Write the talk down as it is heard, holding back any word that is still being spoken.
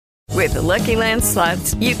With the Lucky Land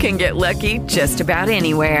Slots, you can get lucky just about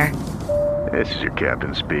anywhere. This is your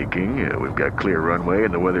captain speaking. We've got clear runway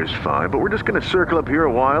and the weather's fine, but we're just going to circle up here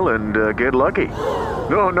a while and get lucky.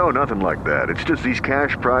 No, nothing like that. It's just these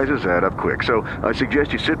cash prizes add up quick. So I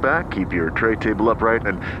suggest you sit back, keep your tray table upright,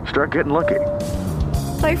 and start getting lucky.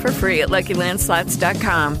 Play for free at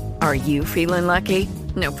LuckyLandSlots.com. Are you feeling lucky?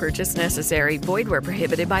 No purchase necessary. Void where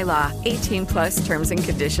prohibited by law. 18+ terms and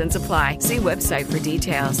conditions apply. See website for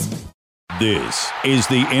details. This is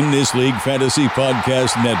the In This League Fantasy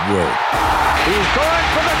Podcast Network. He's going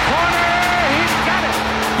for the corner. He's got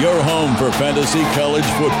it. Your home for fantasy college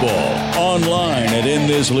football. Online at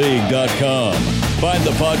inthisleague.com. Find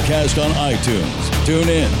the podcast on iTunes,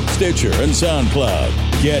 TuneIn, Stitcher, and SoundCloud.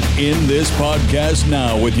 Get In This Podcast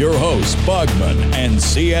now with your hosts, Bogman and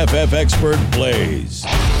CFF expert Blaze.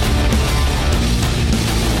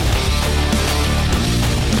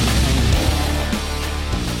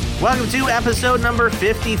 Welcome to episode number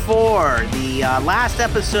 54, the last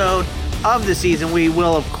episode of the season. We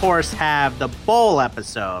will, of course, have the bowl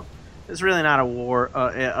episode. This is really not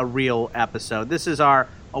a real episode. This is our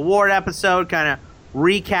award episode, kind of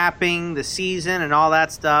recapping the season and all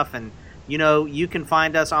that stuff. And, you know, you can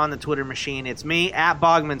find us on the Twitter machine. It's me, at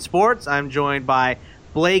Bogman Sports. I'm joined by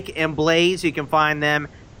Blake and Blaze. You can find them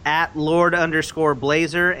at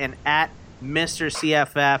Lord_Blazer and at Mr.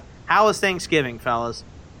 CFF. How was Thanksgiving, fellas?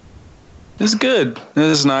 It was good. It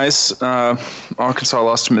was nice. Arkansas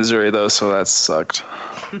lost to Missouri, though, so that sucked.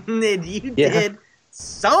 You did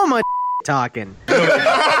so much talking.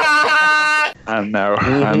 I know.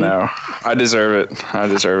 I deserve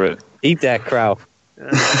it. Eat that crow.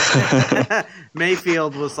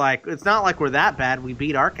 Mayfield was like, it's not like we're that bad. We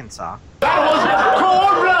beat Arkansas. That was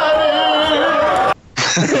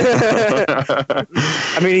I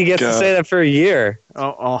mean, he gets to say that for a year.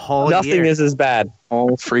 A whole Nothing year. is as bad.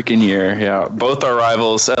 Whole freaking year, yeah. Both our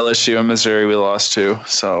rivals, LSU and Missouri, we lost to.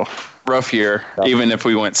 So, rough year, even if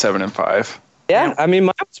we went 7-5. Yeah, I mean,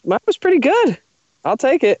 mine was pretty good. I'll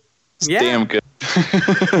take it. It's damn good.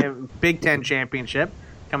 Big Ten championship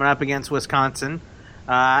coming up against Wisconsin.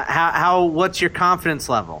 What's your confidence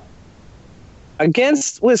level?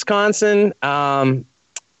 Against Wisconsin, I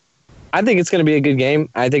think it's going to be a good game.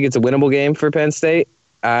 I think it's a winnable game for Penn State.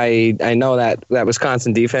 I know that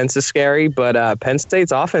Wisconsin defense is scary, but Penn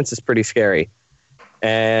State's offense is pretty scary.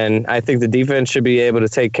 And I think the defense should be able to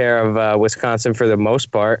take care of Wisconsin for the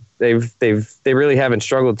most part. They really haven't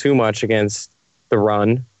struggled too much against the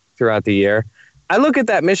run throughout the year. I look at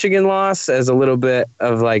that Michigan loss as a little bit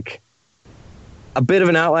of a bit of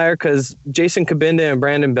an outlier because Jason Kabinda and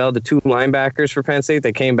Brandon Bell, the two linebackers for Penn State,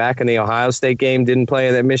 they came back in the Ohio State game, didn't play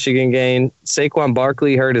in that Michigan game. Saquon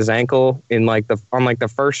Barkley hurt his ankle on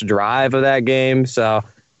the first drive of that game. So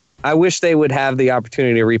I wish they would have the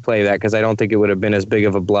opportunity to replay that because I don't think it would have been as big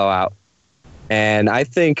of a blowout. And I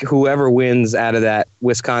think whoever wins out of that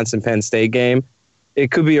Wisconsin-Penn State game,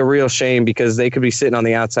 it could be a real shame because they could be sitting on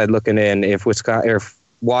the outside looking in if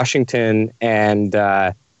Washington and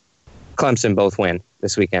Clemson both win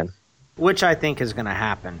this weekend, which I think is going to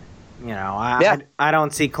happen. You know, I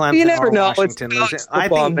don't see Clemson you never or know. Washington losing. I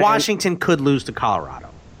think Washington could lose to Colorado.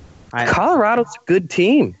 Colorado's a good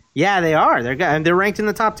team. Yeah, they are. They're ranked in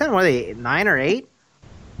the top 10. What are they, 9 or 8?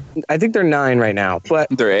 I think they're 9 right now. But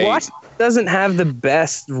they're 8. Washington doesn't have the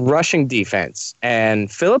best rushing defense,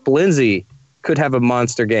 and Philip Lindsay could have a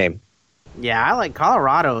monster game. Yeah, I like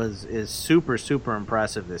Colorado is super, super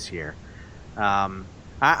impressive this year.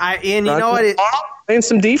 And you know what? Playing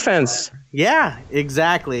some defense. Yeah,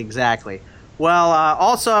 exactly. Well,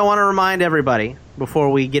 also I want to remind everybody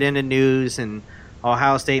before we get into news and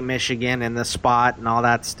Ohio State, Michigan, and the spot and all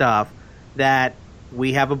that stuff that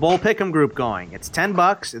we have a bowl pick'em group going. It's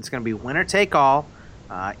 $10. It's going to be winner take all.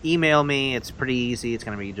 Email me. It's pretty easy. It's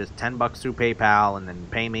going to be just $10 through PayPal, and then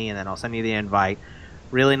pay me, and then I'll send you the invite.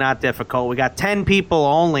 Really not difficult. We got 10 people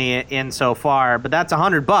only in so far, but that's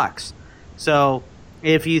 $100. So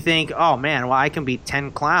if you think, oh man, well I can beat 10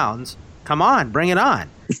 clowns, come on, bring it on.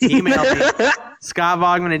 Email me,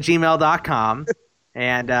 scottvogman@gmail.com,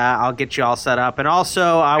 and I'll get you all set up. And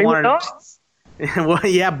also, I wanted to, well,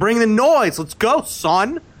 yeah, bring the noise. Let's go,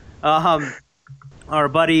 son. Our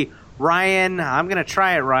buddy Ryan, I'm gonna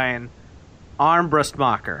try it, Ryan.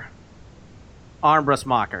 Armbrustmacher.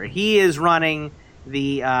 He is running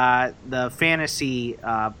the fantasy,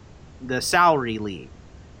 the salary league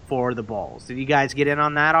for the Bulls. Did you guys get in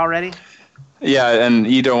on that already? Yeah, and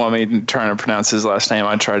you don't want me trying to pronounce his last name.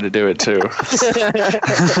 I tried to do it too.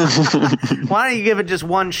 Why don't you give it just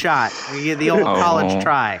one shot? You get the old college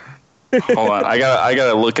try. Hold on, I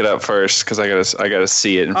gotta look it up first because I gotta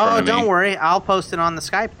see it in front of me. Oh, don't worry, I'll post it on the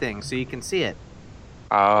Skype thing so you can see it.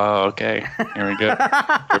 Oh, okay. Here we go.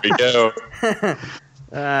 Here we go.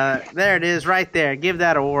 There it is, right there. Give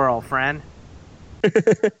that a whirl, friend.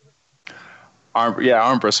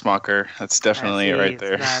 Armbrust Smucker. That's definitely it right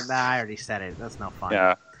there. I already said it. That's no fun.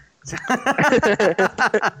 Yeah.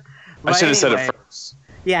 I should have said it first.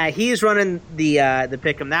 Yeah, he's running the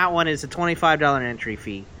pick'em. That one is a $25 entry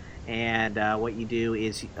fee, and what you do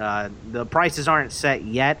is the prices aren't set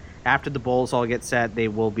yet. After the bowls all get set, they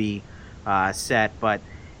will be set, but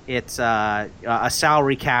it's a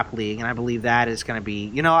salary cap league, and I believe that is going to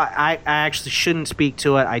be. I actually shouldn't speak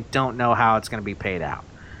to it. I don't know how it's going to be paid out.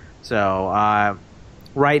 So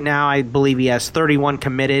right now, I believe he has 31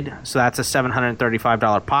 committed, so that's a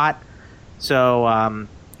 $735 pot. So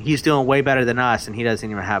he's doing way better than us, and he doesn't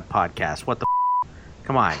even have podcasts. What the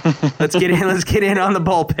Come on. Let's get in. Let's get in on the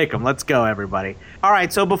bowl pick'em. Let's go, everybody. All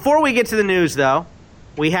right, so before we get to the news, though,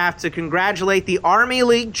 we have to congratulate the Army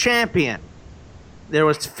League champion. There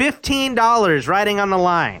was $15 riding on the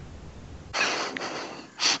line.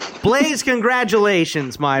 Blaze,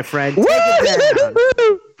 congratulations, my friend. Take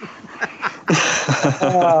it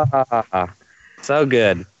down. So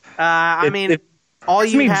good. All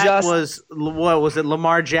you had was, what was it,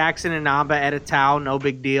 Lamar Jackson and Amba Editao, no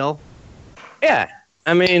big deal? Yeah.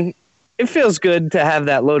 I mean, it feels good to have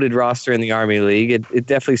that loaded roster in the Army League. It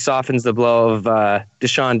definitely softens the blow of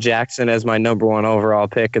Deshaun Jackson as my number 1 overall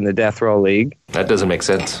pick in the Death Row League. That doesn't make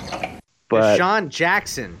sense. But Deshaun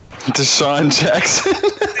Jackson. Deshaun Jackson.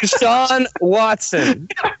 Deshaun Watson.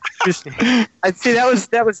 I'd say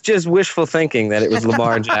that was just wishful thinking that it was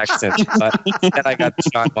Lamar Jackson, but instead I got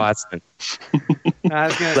Deshaun Watson. I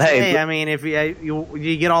was going to say, I mean, if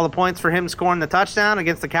you get all the points for him scoring the touchdown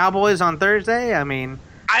against the Cowboys on Thursday, I mean,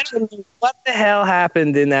 I don't know what the hell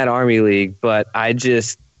happened in that Army League, but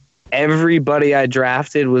everybody I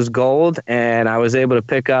drafted was gold, and I was able to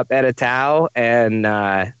pick up Editao and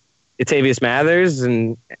Latavius Mathers,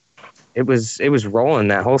 and it was rolling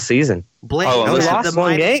that whole season. Blake, lost the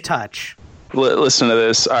one game. touch. Listen to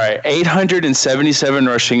this. All right, 877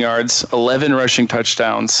 rushing yards, 11 rushing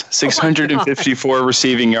touchdowns, 654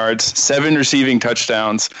 receiving yards, 7 receiving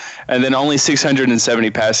touchdowns, and then only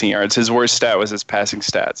 670 passing yards. His worst stat was his passing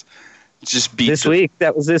stats. Just beat this week.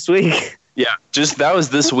 That was this week. Yeah, that was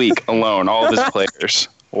this week alone. All of his players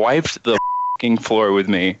wiped the fucking floor with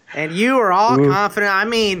me. And you were all confident. I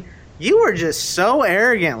mean, you were just so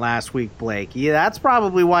arrogant last week, Blake. Yeah, that's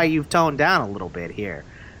probably why you've toned down a little bit here.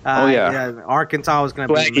 Arkansas was going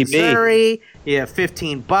to beat Missouri. You have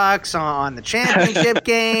 $15 on the championship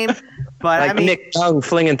game. But Nick Young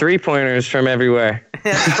flinging 3-pointers from everywhere.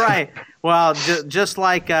 That's right. Well, just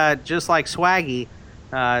like Swaggy,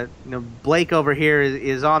 Blake over here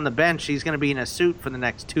is on the bench. He's going to be in a suit for the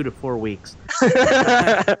next 2 to 4 weeks.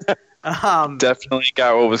 Definitely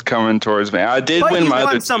got what was coming towards me. I did win my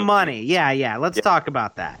other some money. Yeah. Let's talk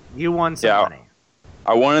about that. You won some money.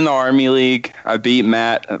 I won in the Army League. I beat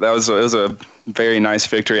Matt. It was a very nice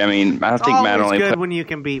victory. I mean, I think Matt only good when you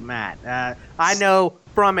can beat Matt. I know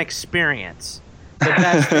from experience. The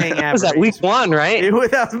best thing ever. Was that week 1, right?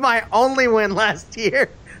 That was my only win last year.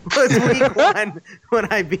 Was week 1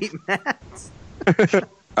 when I beat Matt.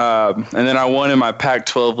 And then I won in my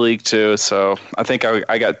Pac-12 league too. So I think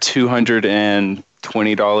I got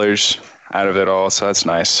 $220 out of it all. So that's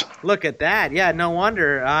nice. Look at that. Yeah, no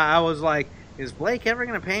wonder. I was like, is Blake ever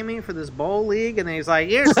going to pay me for this bowl league? And then he's like,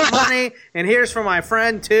 here's some money, and here's for my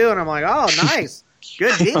friend, too. And I'm like, oh, nice.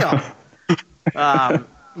 Good deal.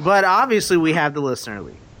 But obviously we have the listener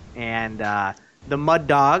league. And the Mud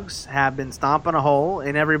Dogs have been stomping a hole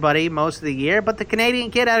in everybody most of the year. But the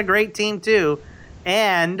Canadian Kid had a great team, too.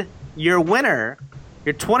 And your winner,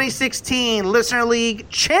 your 2016 Listener League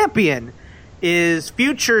champion, is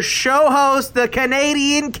future show host, the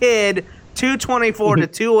Canadian Kid, 224 to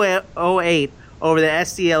 208 over the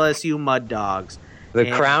SCLSU Mud Dogs. The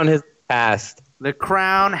crown has passed. The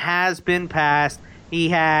crown has been passed. He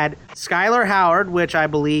had Skylar Howard, which I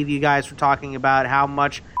believe you guys were talking about how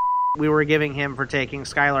much we were giving him for taking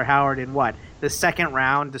Skylar Howard in the second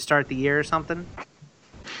round to start the year or something?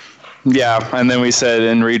 Yeah, and then we said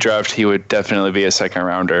in redraft he would definitely be a second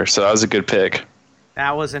rounder, so that was a good pick.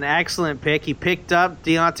 That was an excellent pick. He picked up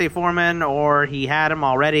Deontay Foreman, or he had him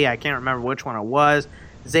already. I can't remember which one it was.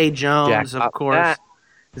 Zay Jones, of course.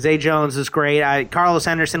 Zay Jones is great. Carlos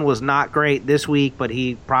Henderson was not great this week, but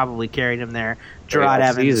he probably carried him there. Gerard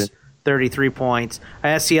Evans, 33 points.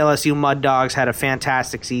 SCLSU Mud Dogs had a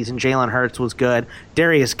fantastic season. Jalen Hurts was good.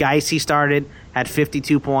 Darius Geisey started, had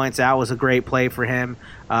 52 points. That was a great play for him.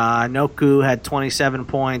 Noku had 27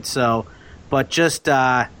 points. But just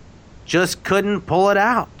couldn't pull it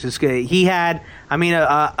out. He had. I mean,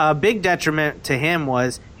 a big detriment to him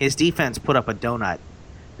was his defense put up a donut.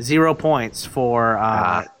 0 points for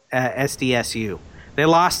SDSU. They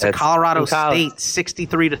lost to Colorado State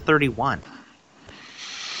 63-31. Can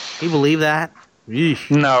you believe that? Yeesh.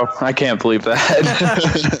 No, I can't believe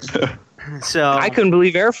that. So I couldn't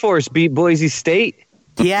believe Air Force beat Boise State.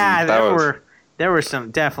 Yeah, there were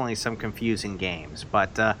definitely some confusing games,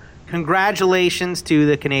 but congratulations to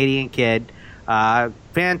the Canadian kid.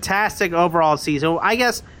 Fantastic overall season. I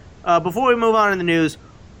guess before we move on to the news,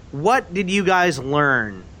 what did you guys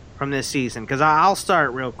learn from this season? Because I'll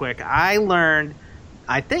start real quick. I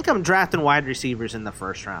think I'm drafting wide receivers in the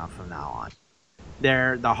first round from now on.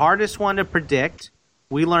 They're the hardest one to predict.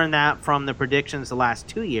 We learned that from the predictions the last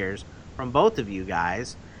 2 years from both of you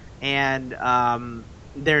guys. And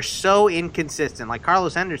they're so inconsistent. Like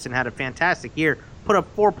Carlos Henderson had a fantastic year, put up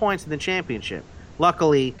 4 points in the championship.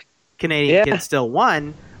 Luckily, Canadian kid still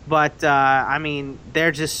won. But, I mean,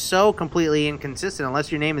 they're just so completely inconsistent.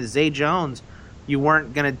 Unless your name is Zay Jones, you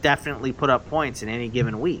weren't going to definitely put up points in any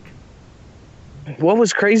given week. What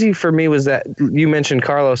was crazy for me was that you mentioned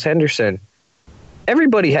Carlos Henderson.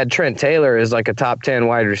 Everybody had Trent Taylor as like a top 10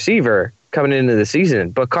 wide receiver coming into the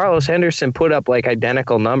season, but Carlos Henderson put up like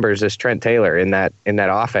identical numbers as Trent Taylor in that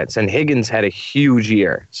offense, and Higgins had a huge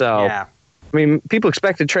year. So, yeah. I mean, people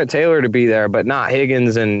expected Trent Taylor to be there, but not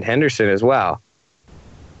Higgins and Henderson as well.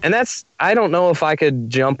 And I don't know if I could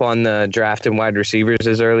jump on the draft and wide receivers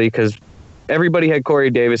as early because everybody had Corey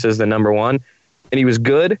Davis as the number one, and he was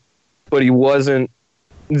good, but he wasn't.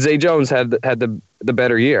 Zay Jones had the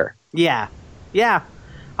better year. Yeah.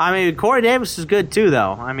 I mean, Corey Davis is good too,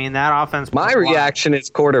 though. I mean, that offense. My reaction is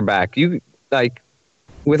quarterback.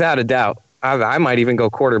 Without a doubt, I might even go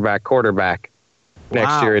quarterback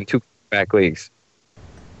next year in 2 quarterback leagues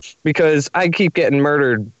because I keep getting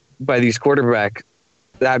murdered by these quarterback.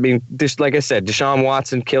 I mean, like I said, Deshaun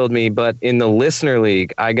Watson killed me, but in the listener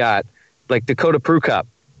league, I got like Dakota Prukop.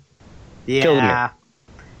 Yeah, killed me.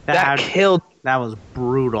 That killed. That was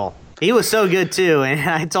brutal. He was so good, too, and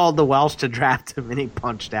I told the Welsh to draft him, and he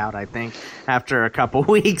punched out, I think, after a couple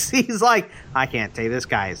weeks. He's like, I can't take this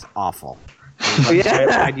guy is awful. Like,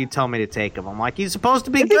 why'd you tell me to take him? I'm like, he's supposed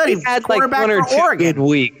to be good. He had like 1 or 2 good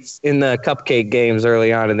weeks in the cupcake games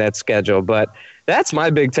early on in that schedule, but that's my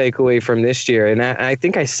big takeaway from this year, and I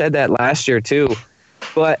think I said that last year, too.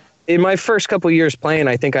 But in my first couple of years playing,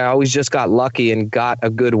 I think I always just got lucky and got a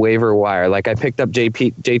good waiver wire. Like I picked up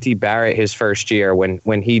JT Barrett his first year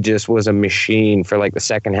when he just was a machine for like the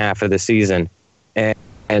second half of the season.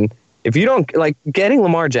 And if you don't like getting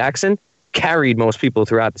Lamar Jackson carried most people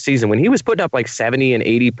throughout the season when he was putting up like 70 and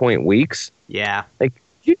 80 point weeks. Yeah. Like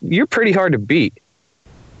you're pretty hard to beat.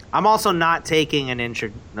 I'm also not taking an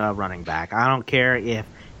injured running back. I don't care if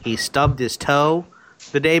he stubbed his toe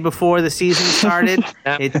the day before the season started.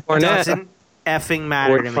 It doesn't effing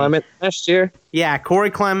matter to me. Corey Clement last year. Yeah, Corey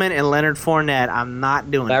Clement and Leonard Fournette. I'm not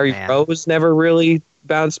doing Larry it, man. Rose never really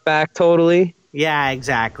bounced back totally. Yeah,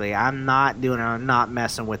 exactly. I'm not doing it. I'm not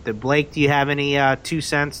messing with it. Blake, do you have any 2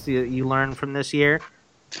 cents you learned from this year?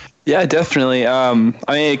 Yeah, definitely. I mean,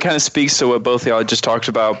 it kind of speaks to what both of y'all just talked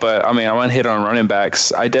about, but I mean, I want to hit on running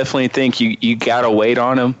backs. I definitely think you got to wait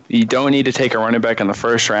on them. You don't need to take a running back in the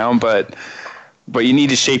first round, but you need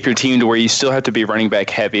to shape your team to where you still have to be running back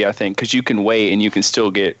heavy, I think, because you can wait and you can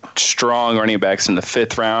still get strong running backs in the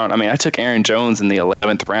 5th round. I mean, I took Aaron Jones in the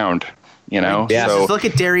 11th round, you know? Yeah. So, look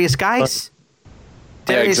at Darius Geis.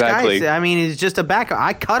 Exactly. Geis, I mean, he's just a backup.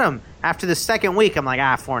 I cut him after the second week. I'm like,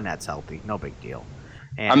 Fournette's healthy. No big deal.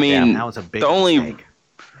 And, I mean, that was a big mistake.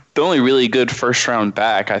 The only really good first-round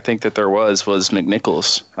back I think that there was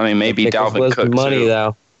McNichols. I mean, maybe McNichols Dalvin Cook, money, too.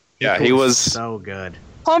 though. Yeah, he was so good.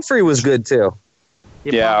 Humphrey was good, too.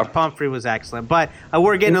 Yeah, Pumphrey was excellent, but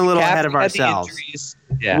we're getting a little ahead of ourselves.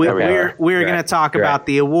 Yeah, we're going to talk about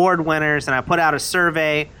the award winners, and I put out a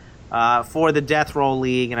survey for the Death Roll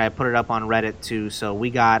League, and I put it up on Reddit too. So we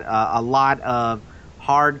got a lot of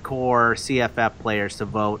hardcore CFF players to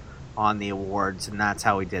vote on the awards, and that's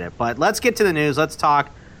how we did it. But let's get to the news. Let's talk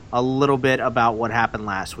a little bit about what happened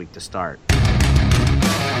last week to start.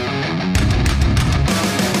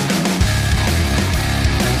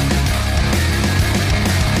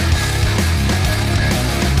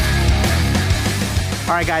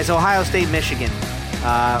 All right, guys, Ohio State, Michigan.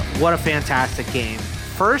 What a fantastic game.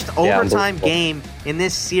 First overtime game in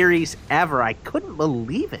this series ever. I couldn't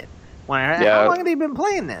believe it. How long have they been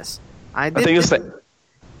playing this? I think it's the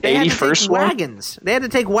 81st one. They had to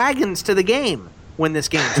take wagons to the game when this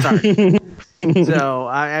game started.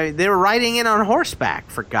 So they were riding in on horseback,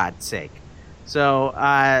 for God's sake. So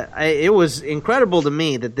it was incredible to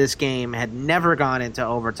me that this game had never gone into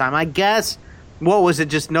overtime. I guess, what was it,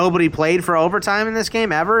 just nobody played for overtime in this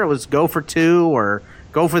game ever? It was go for 2 or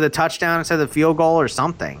go for the touchdown instead of the field goal or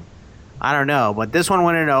something. I don't know, but this one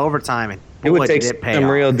went into overtime, and it would take some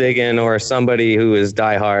real digging or somebody who is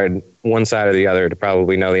diehard one side or the other to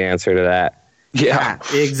probably know the answer to that. Yeah,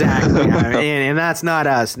 exactly. And that's not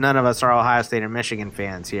us. None of us are Ohio State or Michigan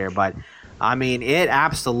fans here, but I mean, it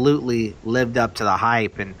absolutely lived up to the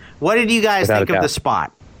hype. And what did you guys think of the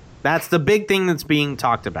spot? That's the big thing that's being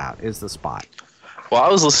talked about, is the spot. Well, I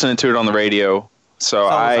was listening to it on the radio, so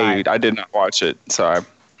I did not watch it. So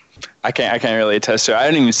I can't really attest to it. I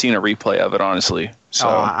hadn't even seen a replay of it, honestly. So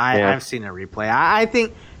I've seen a replay. I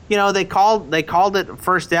think, they called it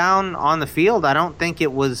first down on the field. I don't think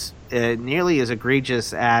it was nearly as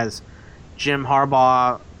egregious as Jim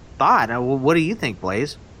Harbaugh thought. What do you think,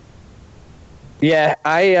 Blaze?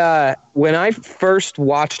 Yeah, when I first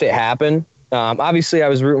watched it happen, obviously I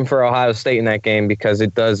was rooting for Ohio State in that game because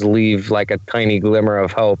it does leave like a tiny glimmer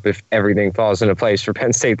of hope if everything falls into place for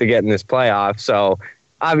Penn State to get in this playoff. So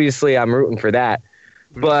obviously I'm rooting for that.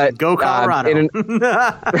 But go Colorado.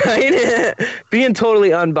 Right? Being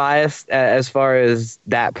totally unbiased as far as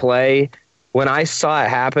that play, when I saw it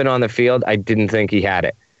happen on the field, I didn't think he had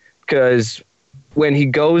it. Because when he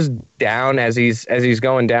goes down, as he's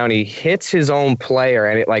going down, he hits his own player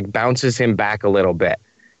and it like bounces him back a little bit.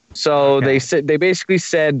 So they basically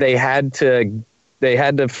said they had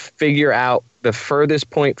to figure out the furthest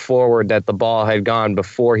point forward that the ball had gone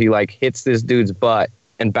before he like hits this dude's butt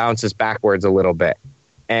and bounces backwards a little bit.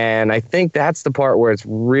 And I think that's the part where it's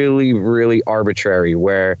really, really arbitrary,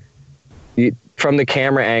 where from the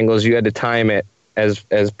camera angles, you had to time it as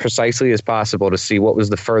precisely as possible to see what was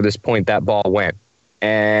the furthest point that ball went.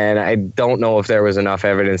 And I don't know if there was enough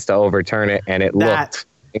evidence to overturn it, and it looked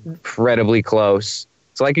incredibly close.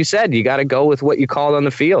 So like you said, you got to go with what you called on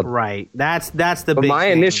the field. Right. That's the big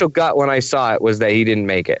thing. Initial gut when I saw it was that he didn't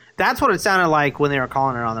make it. That's what it sounded like when they were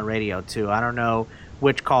calling it on the radio, too. I don't know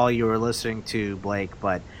which call you were listening to, Blake,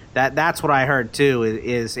 but that's what I heard, too,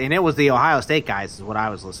 and it was the Ohio State guys is what I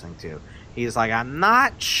was listening to. He's like, I'm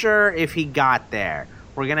not sure if he got there.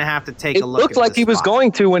 We're going to have to take a look at it looked like he was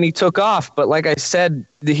going to when he took off, but like I said,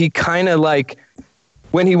 he kind of like,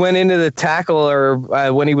 when he went into the tackle or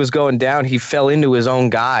when he was going down, he fell into his own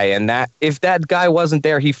guy. And that if that guy wasn't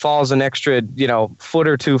there, he falls an extra, foot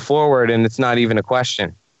or two forward, and it's not even a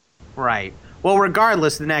question. Right. Well,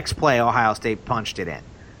 regardless, the next play, Ohio State punched it in.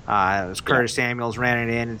 It was Curtis Samuels ran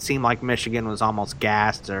it in. It seemed like Michigan was almost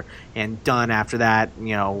gassed and done after that.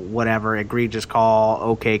 Whatever, egregious call,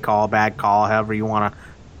 okay call, bad call, however you want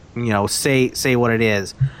to, say what it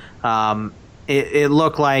is. It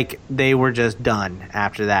looked like they were just done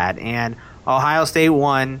after that, and Ohio State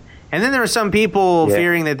won. And then there were some people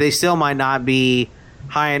fearing that they still might not be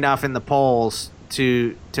high enough in the polls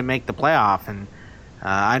to make the playoff. And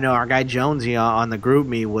I know our guy Jonesy on the group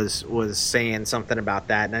me was saying something about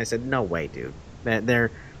that, and I said, no way, dude. They're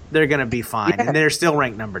going to be fine, and they're still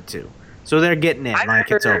ranked number 2. So they're getting in. I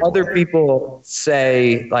heard other people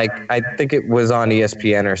say, like, I think it was on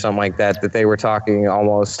ESPN or something like that they were talking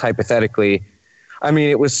almost hypothetically. I mean,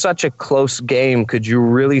 it was such a close game. Could you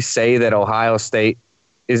really say that Ohio State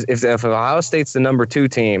is, if Ohio State's the number 2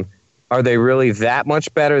 team, are they really that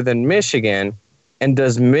much better than Michigan? And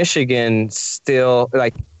does Michigan still,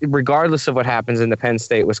 like, regardless of what happens in the Penn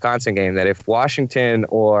State-Wisconsin game, that if Washington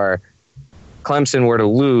or Clemson were to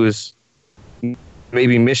lose,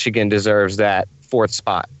 maybe Michigan deserves that 4th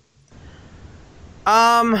spot?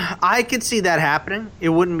 I could see that happening. It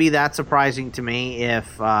wouldn't be that surprising to me if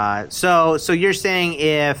so you're saying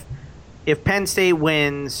if Penn State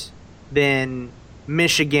wins, then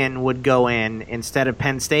Michigan would go in instead of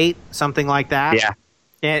Penn State, something like that? Yeah.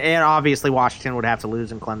 And obviously Washington would have to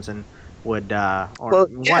lose and Clemson would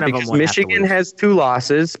one of them would Michigan have to lose. has 2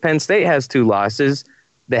 losses, Penn State has 2 losses.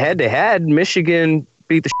 The head-to-head, Michigan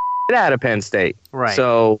beat the shit out of Penn State. Right.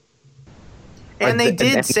 So and they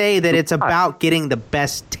did say that it's about getting the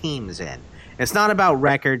best teams in. It's not about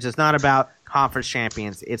records. It's not about conference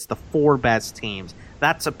champions. It's the 4 best teams.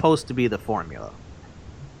 That's supposed to be the formula.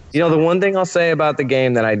 The one thing I'll say about the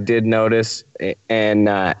game that I did notice, and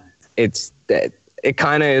it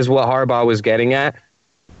kind of is what Harbaugh was getting at,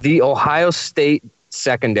 the Ohio State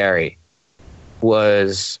secondary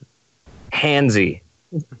was handsy,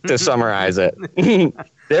 to summarize it.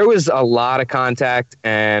 There was a lot of contact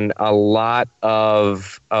and a lot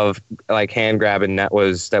of like hand grabbing that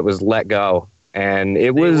was let go and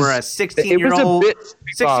They were a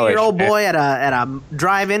 16-year-old boy at a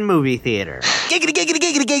drive-in movie theater.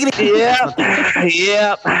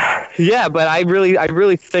 Yeah. But I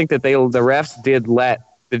really think that the refs did let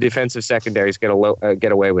the defensive secondaries get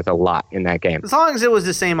away with a lot in that game. As long as it was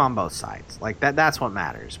the same on both sides, like that's what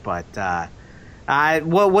matters. But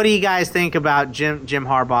what do you guys think about Jim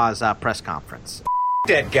Harbaugh's press conference?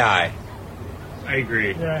 That guy. I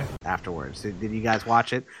agree. Yeah. Afterwards, did you guys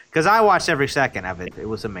watch it? Because I watched every second of it. It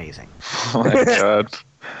was amazing. Oh my god!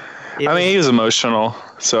 He was emotional,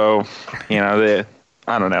 so I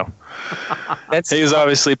don't know. He was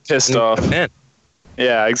obviously pissed off.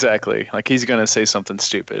 Yeah, exactly. Like he's gonna say something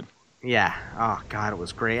stupid. Yeah. Oh god, it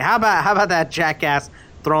was great. How about that jackass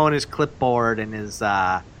throwing his clipboard and his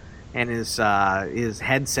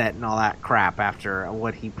headset and all that crap after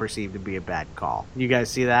what he perceived to be a bad call? You guys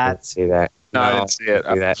see that? I didn't see that. No, I didn't see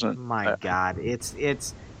it. My God, it's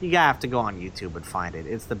you gotta have to go on YouTube and find it.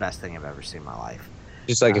 It's the best thing I've ever seen in my life.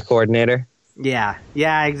 Just like a coordinator. Yeah,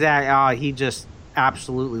 exactly. Oh, he just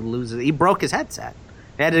absolutely loses. He broke his headset.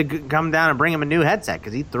 They had to come down and bring him a new headset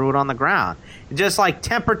because he threw it on the ground. Just like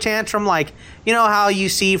temper tantrum, like you know how you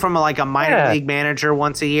see from a minor league manager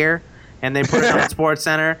once a year, and they put it on Sports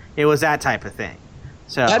Center. It was that type of thing.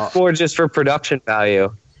 So that's more just for production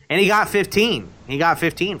value. And he got 15. He got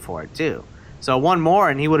 15 for it too. So one more,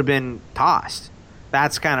 and he would have been tossed.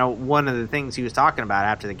 That's kind of one of the things he was talking about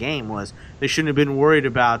after the game was they shouldn't have been worried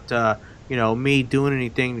about me doing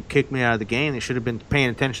anything to kick me out of the game. They should have been paying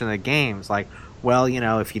attention to the games. Like, well,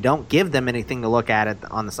 if you don't give them anything to look at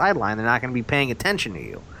on the sideline, they're not going to be paying attention to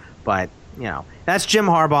you. But that's Jim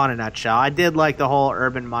Harbaugh in a nutshell. I did like the whole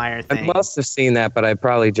Urban Meyer thing. I must have seen that, but I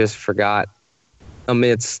probably just forgot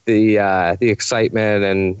amidst the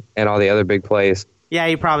excitement and all the other big plays. Yeah,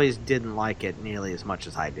 he probably didn't like it nearly as much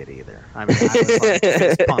as I did either. I mean, I was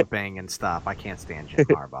fist pumping and stuff. I can't stand Jim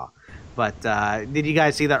Harbaugh. But did you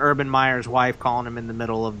guys see the Urban Meyer's wife calling him in the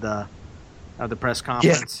middle of the press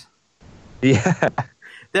conference? Yeah.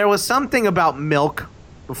 There was something about milk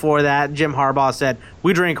before that. Jim Harbaugh said,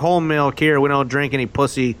 "We drink whole milk here. We don't drink any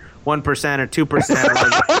pussy 1% or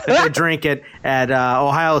 2% like they drink it at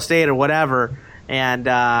Ohio State or whatever." And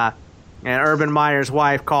Urban Meyer's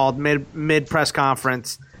wife called mid press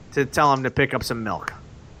conference to tell him to pick up some milk,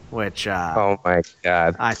 which oh my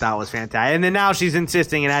god, I thought was fantastic. And then now she's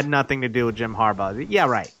insisting it had nothing to do with Jim Harbaugh. Yeah,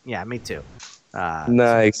 right. Yeah, me too.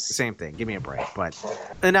 Nice. Same thing. Give me a break. But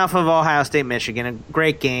enough of Ohio State, Michigan. A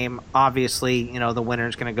great game. Obviously, the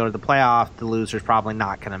winner's going to go to the playoff. The loser's probably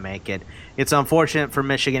not going to make it. It's unfortunate for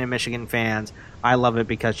Michigan and Michigan fans. I love it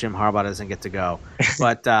because Jim Harbaugh doesn't get to go.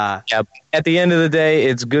 But at the end of the day,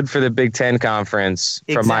 it's good for the Big Ten Conference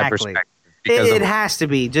from my perspective. It has to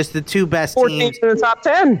be. Just the two best teams in the top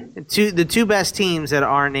 10. The two best teams that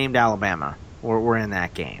aren't named Alabama were in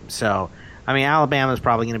that game. So, I mean, Alabama's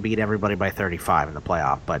probably going to beat everybody by 35 in the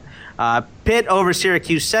playoff. But Pitt over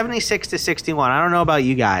Syracuse, 76-61. I don't know about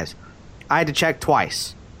you guys. I had to check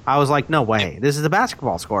twice. I was like, no way. This is the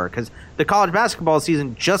basketball score because the college basketball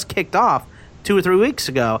season just kicked off 2 or 3 weeks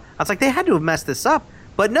ago. I was like, they had to have messed this up.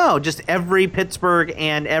 But no, just every Pittsburgh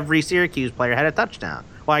and every Syracuse player had a touchdown.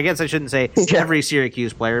 Well, I guess I shouldn't say every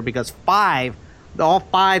Syracuse player because all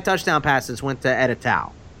five touchdown passes went to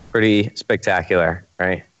Editao. Pretty spectacular,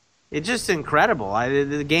 right? It's just incredible.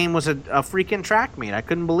 The game was a freaking track meet. I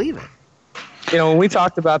couldn't believe it. When we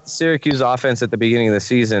talked about the Syracuse offense at the beginning of the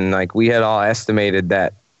season, we had all estimated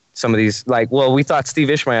that some of these, we thought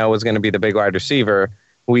Steve Ishmael was going to be the big wide receiver.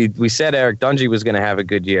 We said Eric Dungey was going to have a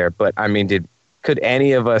good year, but I mean, could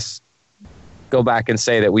any of us go back and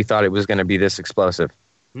say that we thought it was going to be this explosive?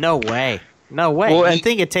 No way. Well, I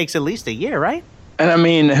think it takes at least a year, right? And I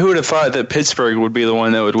mean, who would have thought that Pittsburgh would be the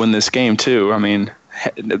one that would win this game too? I mean,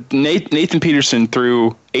 Nathan Peterson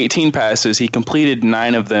threw 18 passes. He completed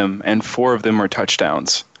 9 of them, and 4 of them were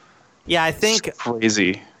touchdowns. Yeah, I think it's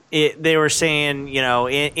crazy. They were saying,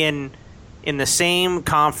 in the same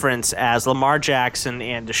conference as Lamar Jackson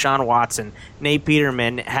and Deshaun Watson, Nate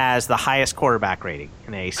Peterman has the highest quarterback rating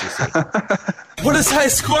in the ACC. What does high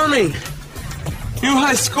score mean? New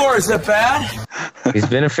high score, is that bad? He's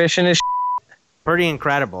been efficient as Pretty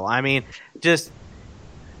incredible. I mean, just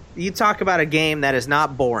you talk about a game that is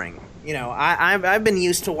not boring. I've been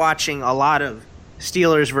used to watching a lot of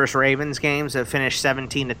Steelers versus Ravens games that finish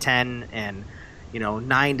 17-10 and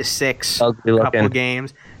 9-6 a couple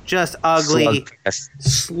games. Just ugly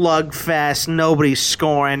slugfest. Nobody's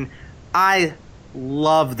scoring. I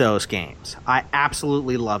love those games. I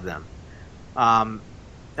absolutely love them.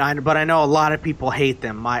 But I know a lot of people hate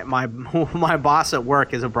them. My boss at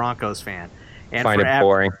work is a Broncos fan. And find it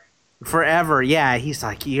boring. Forever, yeah. He's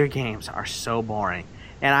like, your games are so boring.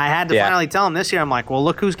 And I had to finally tell him this year, I'm like, well,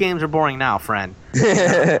 look whose games are boring now, friend.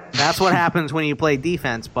 That's what happens when you play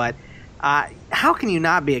defense. But how can you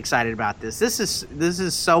not be excited about this? This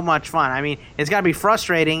is so much fun. I mean, it's got to be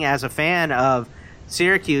frustrating as a fan of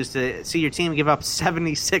Syracuse to see your team give up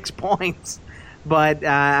 76 points. But,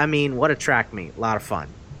 I mean, what a track meet. A lot of fun.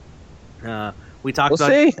 We'll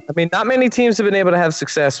see. I mean, not many teams have been able to have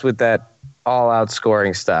success with that all-out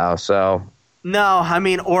scoring style, so... No, I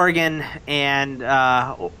mean, Oregon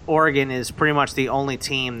is pretty much the only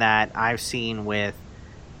team that I've seen with,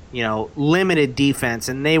 limited defense,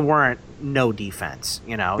 and they weren't no defense,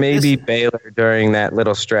 Maybe Baylor during that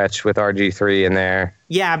little stretch with RG3 in there.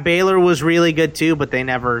 Yeah, Baylor was really good too, but they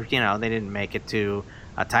never, they didn't make it to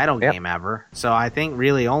a title game ever. So I think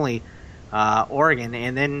really only Oregon,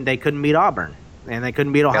 and then they couldn't beat Auburn, and they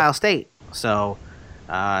couldn't beat Ohio State. So...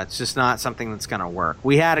 it's just not something that's going to work.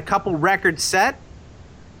 We had a couple records set.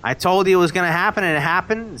 I told you it was going to happen, and it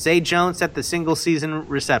happened. Zay Jones set the single-season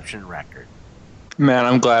reception record. Man,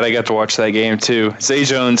 I'm glad I got to watch that game, too. Zay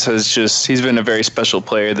Jones he's been a very special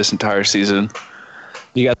player this entire season.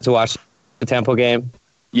 You got to watch the Temple game?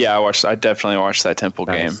 Yeah, I definitely watched that Temple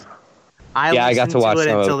game. I got to watch it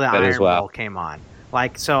until the Iron Bowl Bowl came on.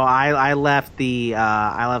 I left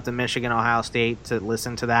the Michigan-Ohio State to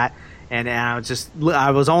listen to that. And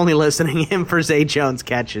I was only listening in for Zay Jones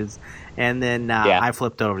catches, and then I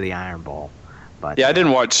flipped over the Iron Bowl. But I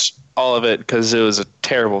didn't watch all of it because it was a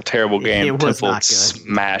terrible, terrible game. It was Temple not good.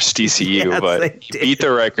 Smashed TCU, but he beat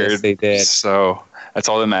the record. Yes, they did. So that's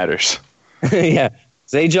all that matters. Yeah,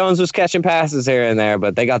 Zay Jones was catching passes here and there,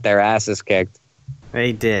 but they got their asses kicked.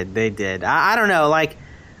 They did. I don't know. Like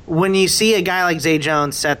when you see a guy like Zay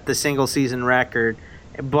Jones set the single season record,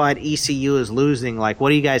 but ECU is losing, what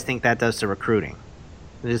do you guys think that does to recruiting?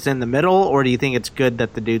 Is it in the middle, or do you think it's good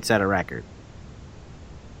that the dude set a record?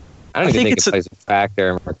 I don't think it plays a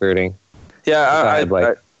factor in recruiting. Yeah,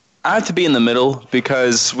 I have to be in the middle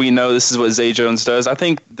because we know this is what Zay Jones does. I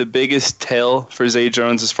think the biggest tell for Zay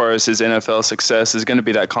Jones as far as his NFL success is going to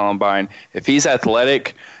be that Columbine. If he's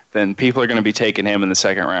athletic, then people are going to be taking him in the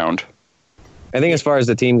second round. I think as far as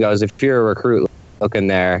the team goes, if you're a recruit looking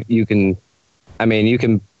there, you can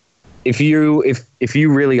if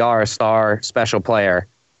you really are a star special player,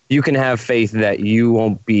 you can have faith that you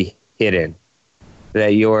won't be hidden,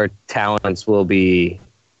 that your talents will be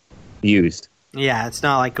used. Yeah, it's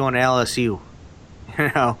not like going to LSU,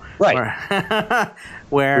 right?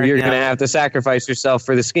 Where you're going to have to sacrifice yourself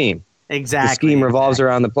for the scheme. Exactly. The scheme revolves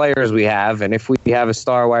around the players we have, and if we have a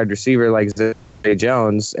star wide receiver like Zay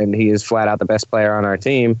Jones, and he is flat out the best player on our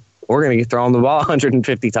team, we're going to throw him the ball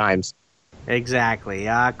 150 times. Exactly.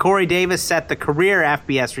 Corey Davis set the career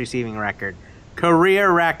FBS receiving record.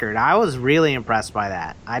 Career record. I was really impressed by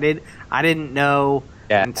that. I didn't know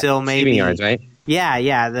until maybe receiving yards, right?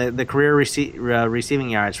 Yeah. The career receiving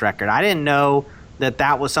yards record. I didn't know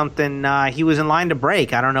that was something he was in line to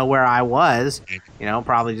break. I don't know where I was.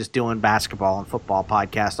 Probably just doing basketball and football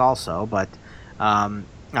podcast also. But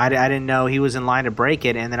I didn't know he was in line to break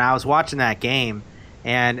it. And then I was watching that game.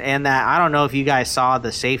 And that I don't know if you guys saw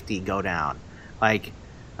the safety go down.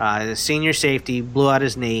 The senior safety blew out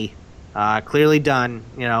his knee. Clearly done.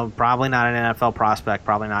 Probably not an NFL prospect.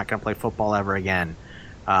 Probably not going to play football ever again.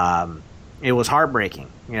 It was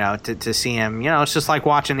heartbreaking. To see him. It's just like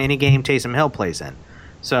watching any game Taysom Hill plays in.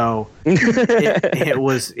 So it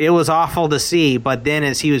was awful to see. But then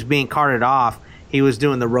as he was being carted off, he was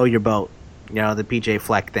doing the row your boat. The PJ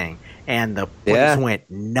Fleck thing. And the place went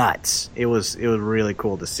nuts. It was really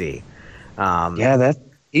cool to see.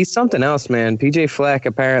 He's something else, man. PJ Fleck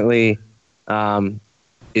apparently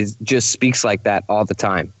just speaks like that all the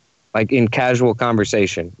time, like in casual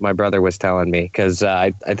conversation. My brother was telling me because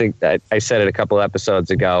I think that I said it a couple episodes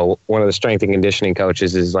ago. One of the strength and conditioning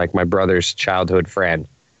coaches is like my brother's childhood friend,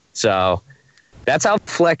 so that's how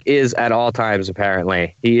Fleck is at all times.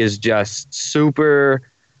 Apparently, he is just super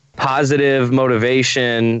positive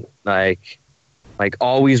motivation, like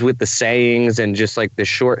always with the sayings and just like the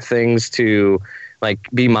short things to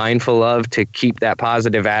be mindful of to keep that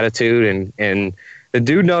positive attitude. And the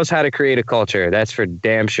dude knows how to create a culture. That's for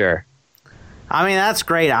damn sure. I mean, that's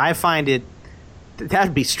great. I find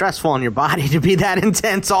that'd be stressful on your body to be that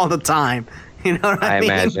intense all the time. You know what I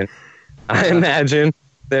mean? I imagine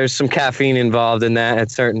there's some caffeine involved in that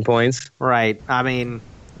at certain points. Right. I mean,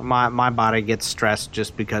 my body gets stressed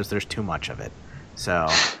just because there's too much of it. So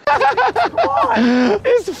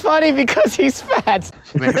it's funny because he's fat.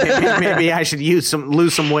 Maybe I should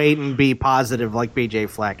lose some weight and be positive like BJ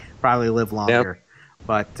Fleck. Probably live longer.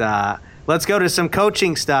 Yep. But let's go to some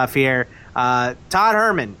coaching stuff here. Todd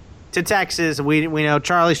Herman to Texas. We know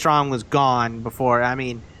Charlie Strong was gone before. I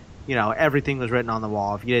mean, everything was written on the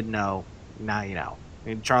wall. If you didn't know, now you know. I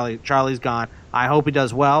mean, Charlie's gone. I hope he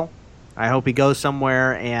does well. I hope he goes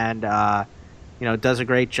somewhere and does a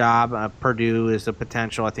great job. Purdue is the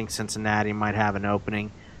potential. I think Cincinnati might have an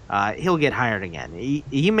opening. He'll get hired again.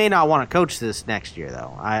 He may not want to coach this next year,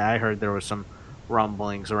 though. I heard there was some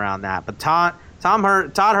rumblings around that. But Todd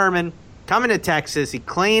Herman coming to Texas. He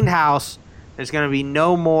cleaned house. There's going to be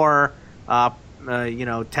no more,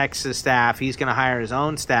 Texas staff. He's going to hire his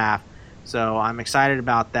own staff. So I'm excited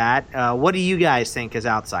about that. What do you guys think as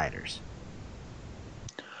outsiders?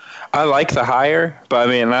 I like the hire, but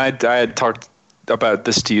I mean, I had talked about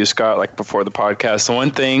this to you, Scott, like before the podcast. The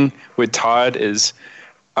one thing with Todd is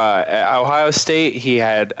at Ohio State, he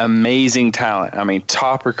had amazing talent. I mean,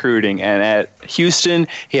 top recruiting. And at Houston,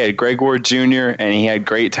 he had Greg Ward Jr., and he had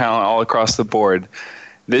great talent all across the board.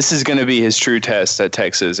 This is going to be his true test at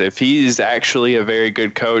Texas. If he's actually a very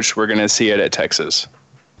good coach, we're going to see it at Texas.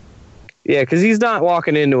 Yeah, because he's not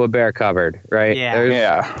walking into a bare cupboard, right?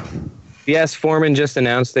 Yeah. Yes, Foreman just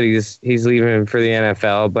announced that he's leaving for the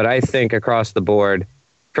NFL, but I think across the board,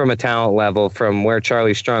 from a talent level, from where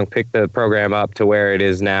Charlie Strong picked the program up to where it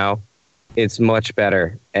is now, it's much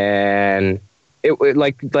better. And it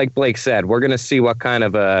like Blake said, we're going to see what kind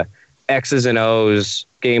of a X's and O's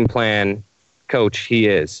game plan coach he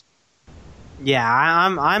is. Yeah,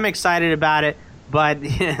 I'm excited about it, but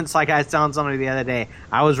it's like I was telling somebody the other day.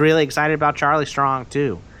 I was really excited about Charlie Strong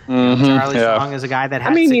too. Charlie Strong is a guy that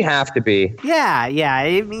has you have to be. Yeah.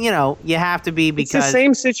 You have to be because it's the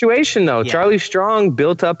same situation though. Yeah. Charlie Strong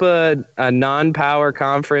built up a non-power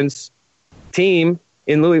conference team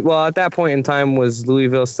in Louisville. Well, at that point in time, was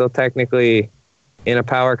Louisville still technically in a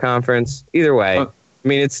power conference? Either way, I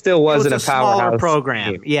mean, it still wasn't a powerhouse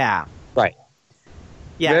program. team. Yeah, right.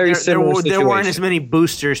 Yeah, Very similar there weren't as many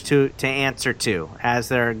boosters to answer to as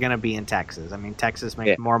there are going to be in Texas. I mean, Texas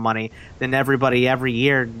makes more money than everybody every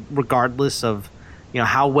year, regardless of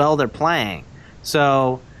how well they're playing.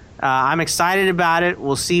 So I'm excited about it.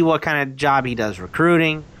 We'll see what kind of job he does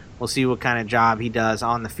recruiting. We'll see what kind of job he does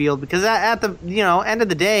on the field, because at the end of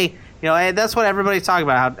the day, that's what everybody's talking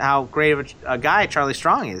about, how great of a guy Charlie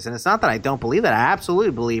Strong is. And it's not that I don't believe that. I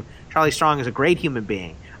absolutely believe Charlie Strong is a great human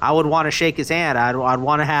being. I would want to shake his hand. I'd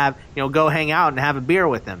want to have, go hang out and have a beer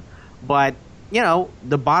with him. But,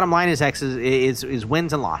 the bottom line is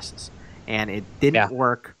wins and losses. And it didn't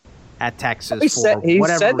work at Texas for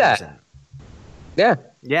whatever reason. Yeah.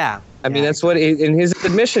 Yeah. I mean, that's what, in his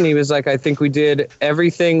admission, he was like, I think we did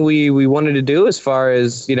everything we wanted to do as far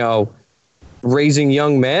as, raising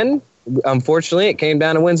young men. Unfortunately, it came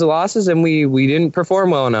down to wins and losses, and we didn't perform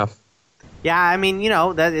well enough. Yeah, I mean,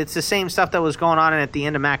 that it's the same stuff that was going on at the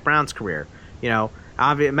end of Mac Brown's career.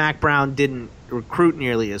 Mac Brown didn't recruit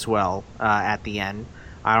nearly as well at the end.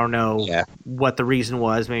 I don't know what the reason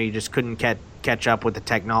was. Maybe he just couldn't catch up with the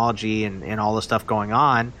technology and all the stuff going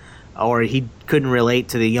on, or he couldn't relate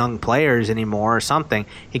to the young players anymore or something.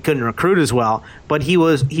 He couldn't recruit as well, but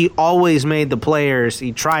he always made the players,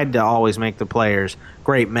 he tried to always make the players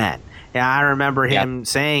great men. Yeah, I remember him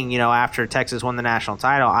saying, after Texas won the national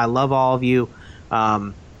title, I love all of you,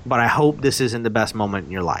 but I hope this isn't the best moment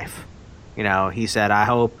in your life. He said, I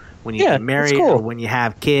hope when you get married or when you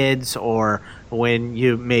have kids or when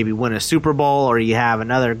you maybe win a Super Bowl or you have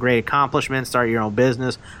another great accomplishment, start your own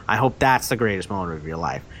business, I hope that's the greatest moment of your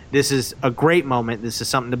life. This is a great moment. This is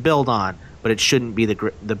something to build on, but it shouldn't be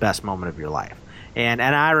the best moment of your life. And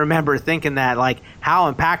I remember thinking that, like,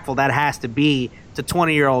 how impactful that has to be to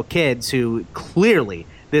 20-year-old kids who clearly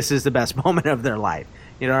this is the best moment of their life.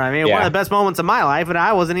 You know what I mean? One of the best moments of my life, and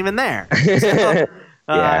I wasn't even there. So,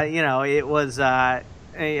 it was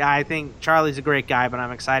I think Charlie's a great guy, but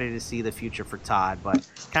I'm excited to see the future for Todd. But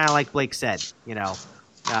kind of like Blake said,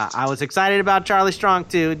 I was excited about Charlie Strong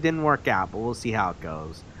too. It didn't work out, but we'll see how it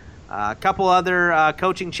goes. A couple other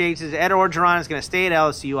coaching changes. Ed Orgeron is going to stay at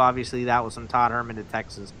LSU. Obviously, that was some Todd Herman to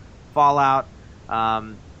Texas fallout.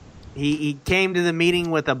 He came to the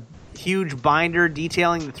meeting with a huge binder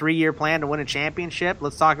detailing the 3-year plan to win a championship.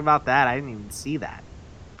 Let's talk about that. I didn't even see that.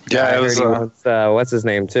 Yeah, it was. What's his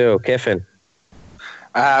name too? Kiffin.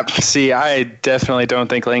 See, I definitely don't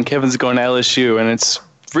think Lane Kiffin's going to LSU, and it's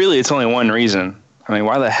only one reason. I mean,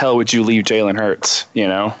 why the hell would you leave Jalen Hurts?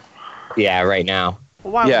 Yeah, right now.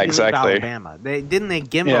 Well, why would you leave Alabama? Didn't they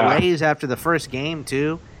give him a raise after the first game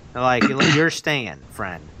too? They're like, you're staying,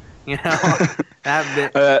 friend.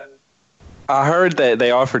 I heard that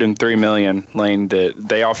they offered him $3 million.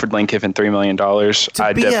 They offered Lane Kiffin $3 million.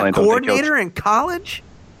 To be a coordinator in college?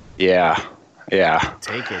 Yeah. Yeah.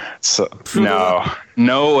 Take it. So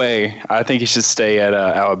no way. I think he should stay at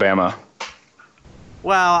Alabama.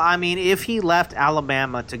 Well, I mean, if he left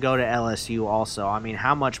Alabama to go to LSU also, I mean,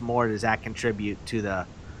 how much more does that contribute to the,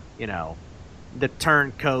 the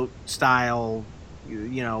turncoat style,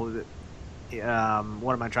 what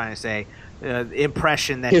am I trying to say?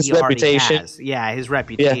 Impression that his he already reputation. has. Yeah, his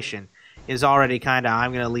reputation is already kind of,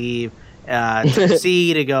 I'm going to leave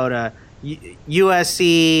Tennessee to go to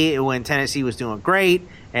USC when Tennessee was doing great,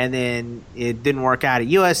 and then it didn't work out at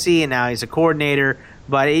USC, and now he's a coordinator.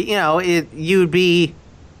 But you would be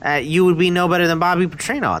no better than Bobby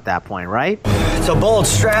Petrino at that point, right? It's a bold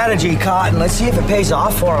strategy, Cotton. Let's see if it pays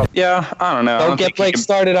off for him. Yeah, I don't know. Don't get Blake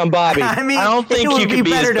started on Bobby. I mean, I don't think you can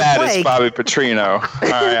be as bad as Bobby Petrino. All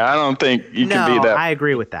right, I don't think you can be that. I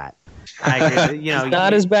agree with that. I agree.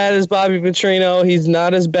 Not as bad as Bobby Petrino. He's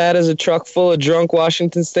not as bad as a truck full of drunk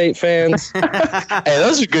Washington State fans. Hey,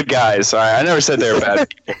 those are good guys. All right, I never said they were bad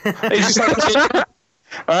people.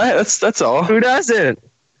 All right, that's all. Who doesn't?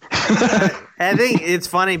 I think it's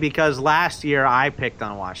funny because last year I picked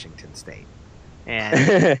on Washington State,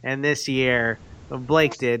 and this year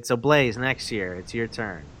Blake did. So Blaze, next year it's your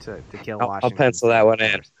turn to kill Washington. I'll pencil that one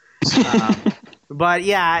in. But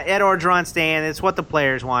yeah, Ed Orgeron staying. It's what the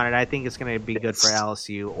players wanted. I think it's going to be good for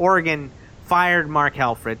LSU. Oregon fired Mark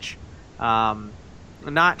Helfrich.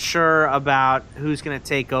 Not sure about who's going to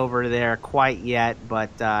take over there quite yet,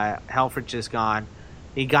 but Helfrich is gone.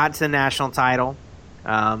 He got to the national title.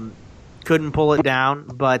 Couldn't pull it down,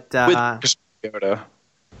 but with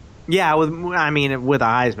yeah, with a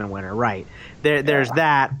Heisman winner, right? There's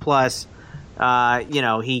that. Plus,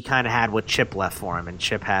 he kind of had what Chip left for him, and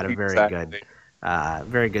Chip had a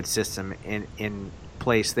very good system in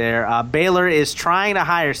place there. Baylor is trying to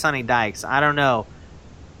hire Sonny Dykes. I don't know.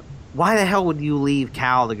 Why the hell would you leave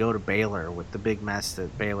Cal to go to Baylor with the big mess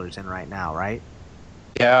that Baylor's in right now, right?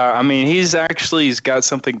 Yeah, I mean, he's got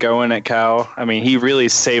something going at Cal. I mean, he really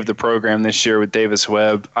saved the program this year with Davis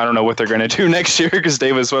Webb. I don't know what they're going to do next year because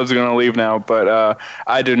Davis Webb's going to leave now, but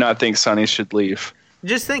I do not think Sonny should leave.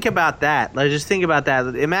 Just think about that.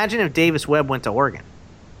 Imagine if Davis Webb went to Oregon.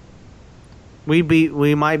 We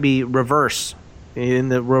might be reverse in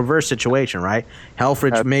the reverse situation, right?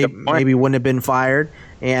 Helfrich maybe wouldn't have been fired,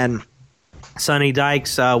 and Sonny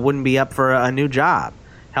Dykes wouldn't be up for a new job.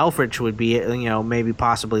 Helfrich would be, maybe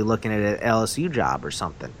possibly looking at an LSU job or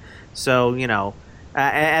something. So,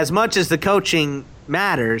 as much as the coaching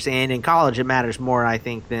matters, and in college it matters more, I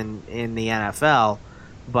think, than in the NFL,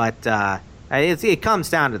 but it comes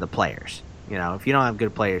down to the players. If you don't have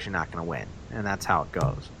good players, you're not going to win, and that's how it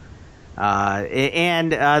goes.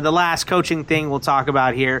 And the last coaching thing we'll talk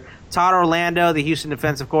about here, Todd Orlando, the Houston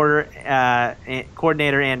defensive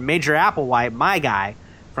coordinator, and Major Applewhite, my guy,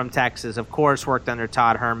 from Texas, of course, worked under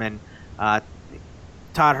Todd Herman. Todd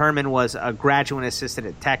Herman was a graduate assistant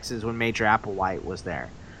at Texas when Major Applewhite was there.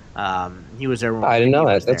 He was there. I didn't know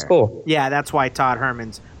that. That's cool. Yeah, that's why Todd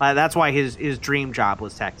Herman's. That's why his dream job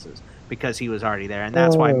was Texas, because he was already there, and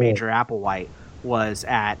that's why Major Applewhite was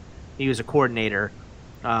at. He was a coordinator.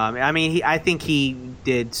 I think he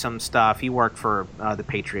did some stuff. He worked for the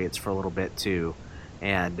Patriots for a little bit too,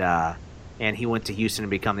 and he went to Houston and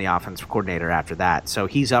become the offensive coordinator after that. So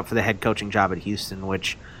he's up for the head coaching job at Houston,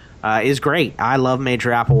 which is great. I love Major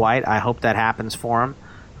Applewhite. I hope that happens for him.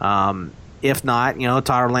 If not, Todd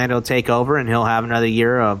Orlando will take over, and he'll have another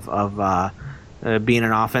year of being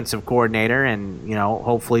an offensive coordinator, and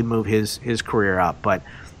hopefully move his career up. But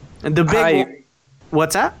the big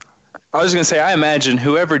what's that? I was going to say, I imagine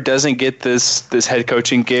whoever doesn't get this head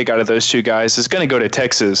coaching gig out of those two guys is going to go to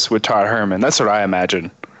Texas with Todd Herman. That's what I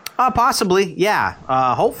imagine. Possibly, yeah.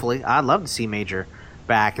 Hopefully, I'd love to see Major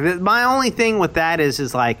back. My only thing with that is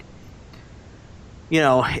Major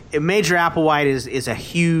Applewhite is a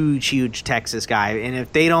huge Texas guy, and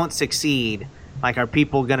if they don't succeed, are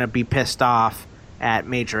people going to be pissed off at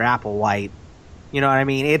Major Applewhite? You know what I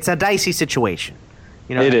mean? It's a dicey situation.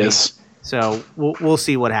 It is. So we'll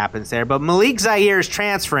see what happens there. But Malik Zaire is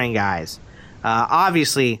transferring, guys.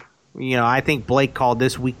 Obviously, I think Blake called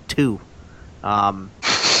this week 2.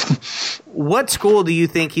 What school do you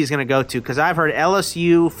think he's going to go to? Because I've heard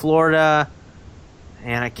LSU, Florida,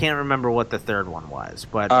 and I can't remember what the third one was.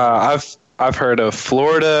 But I've heard of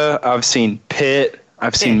Florida. I've seen Pitt.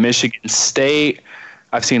 I've seen Michigan State.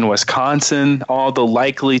 I've seen Wisconsin. All the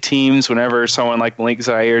likely teams whenever someone like Malik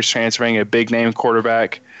Zaire is transferring, a big name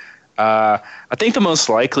quarterback. I think the most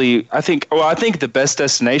likely. I think the best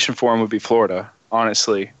destination for him would be Florida,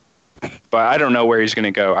 honestly. But I don't know where he's going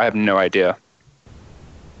to go. I have no idea.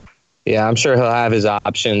 Yeah, I'm sure he'll have his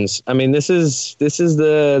options. I mean, this is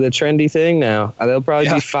the trendy thing now. There'll probably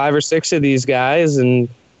be 5 or 6 of these guys, and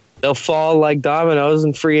they'll fall like dominoes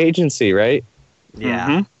in free agency, right?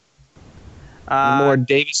 Yeah. More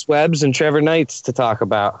Davis Webbs and Trevor Knights to talk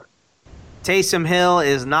about. Taysom Hill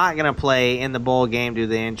is not going to play in the bowl game due to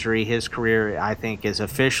the injury. His career, I think, is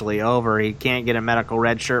officially over. He can't get a medical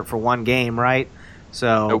red shirt for one game, right?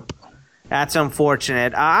 So nope. That's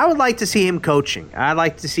unfortunate. I would like to see him coaching. I'd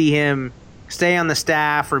like to see him stay on the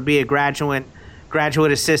staff or be a graduate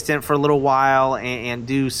assistant for a little while and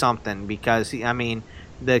do something because,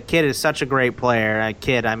 the kid is such a great player.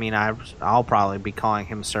 I'll probably be calling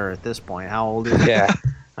him sir at this point. How old is he? Yeah.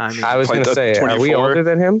 I was going to say, 24? Are we older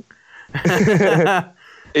than him? I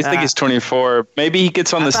think he's 24. Maybe he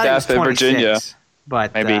gets on the staff at Virginia.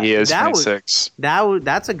 But maybe he is 26.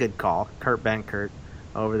 That's a good call. Kurt Benkert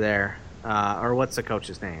over there. Or what's the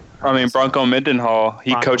coach's name? Bronco Mendenhall.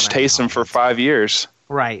 He coached Taysom for 5 years.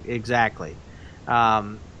 Right, exactly.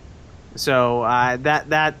 So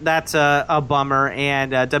that's a bummer.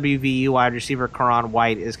 And WVU wide receiver Karan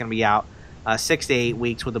White is going to be out 6 to 8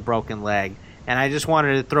 weeks with a broken leg. And I just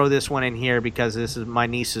wanted to throw this one in here because this is my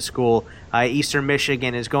niece's school. Eastern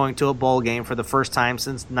Michigan is going to a bowl game for the first time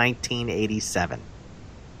since 1987.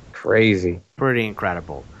 Crazy. Pretty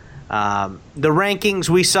incredible. The rankings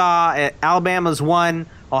we saw, Alabama's 1,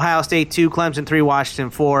 Ohio State 2, Clemson 3,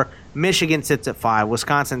 Washington 4, Michigan sits at 5,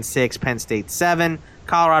 Wisconsin 6, Penn State 7,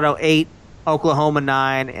 Colorado 8, Oklahoma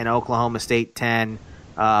 9, and Oklahoma State 10.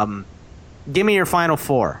 Give me your final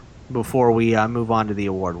 4 before we move on to the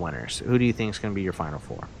award winners. Who do you think is going to be your final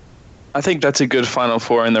 4? I think that's a good final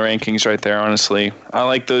 4 in the rankings right there, honestly. I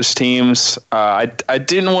like those teams. I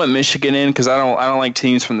didn't want Michigan in because I don't like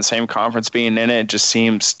teams from the same conference being in it. It just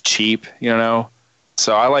seems cheap,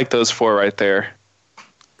 So I like those 4 right there.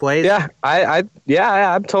 Blaze? Yeah,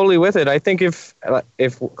 I'm totally with it. I think if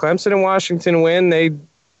Clemson and Washington win, they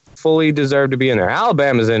fully deserve to be in there.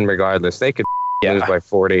 Alabama's in regardless. They could lose by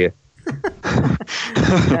 40.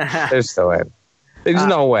 They're still in. There's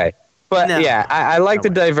no way. But, I like the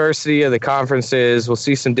diversity of the conferences. We'll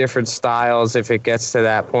see some different styles if it gets to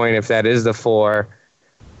that point, if that is the 4.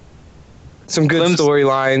 Some good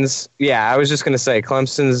storylines. Yeah, I was just going to say,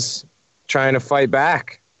 Clemson's trying to fight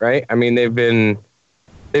back, right? I mean, they've been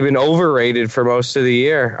overrated for most of the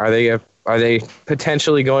year. Are they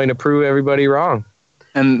potentially going to prove everybody wrong?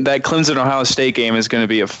 And that Clemson-Ohio State game is going to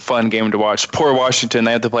be a fun game to watch. Poor Washington,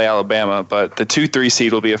 they have to play Alabama, but the 2-3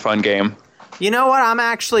 seed will be a fun game. You know what? I'm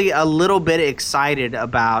actually a little bit excited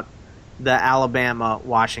about the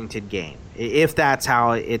Alabama-Washington game, if that's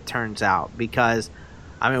how it turns out, because,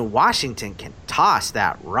 Washington can toss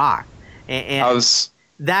that rock. And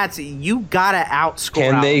you got to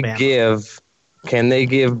outscore Alabama. Can they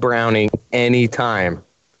give Browning any time?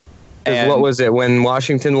 And what was it? When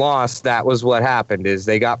Washington lost, that was what happened, is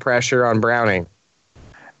they got pressure on Browning.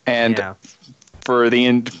 And for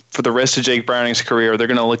the rest of Jake Browning's career, they're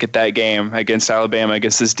going to look at that game against Alabama,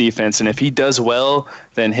 against this defense. And if he does well,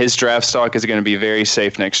 then his draft stock is going to be very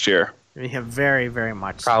safe next year. Yeah, very, very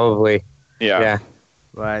much so. Probably. Yeah.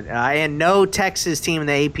 But and no Texas team in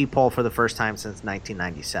the AP poll for the first time since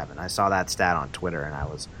 1997. I saw that stat on Twitter, and I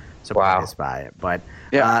was surprised by it. But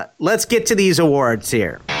let's get to these awards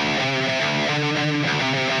here.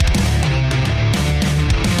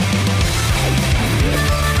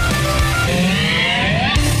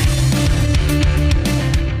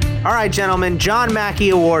 All right, gentlemen, John Mackey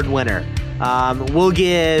Award winner. We'll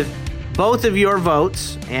give both of your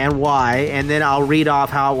votes and why, and then I'll read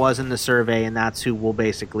off how it was in the survey, and that's who we'll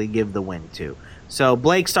basically give the win to. So,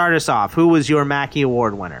 Blake, start us off. Who was your Mackey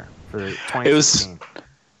Award winner for 2016?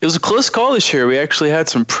 It was a close call this year. We actually had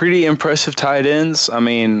some pretty impressive tight ends.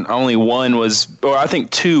 Only one was, or I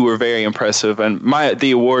think 2 were very impressive. And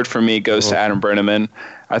the award for me goes to Adam Brenneman.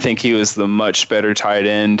 I think he was the much better tight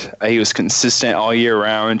end. He was consistent all year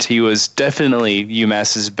round. He was definitely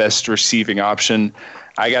UMass's best receiving option.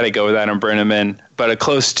 I got to go with Adam Brenneman, but a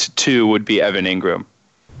close 2 would be Evan Ingram.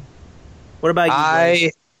 What about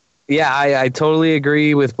you, Blake? I totally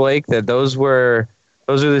agree with Blake that those are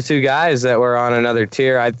the 2 guys that were on another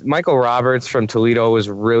tier. Michael Roberts from Toledo was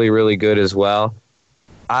really, really good as well.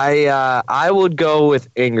 I would go with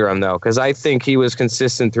Ingram, though, because I think he was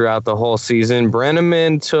consistent throughout the whole season.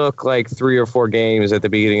 Brenneman took like 3 or 4 games at the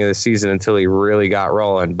beginning of the season until he really got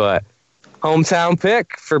rolling. But hometown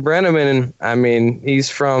pick for Brenneman. He's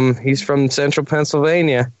from Central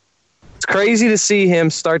Pennsylvania. It's crazy to see him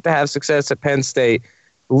start to have success at Penn State,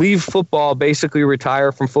 leave football, basically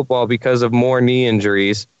retire from football because of more knee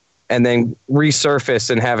injuries, and then resurface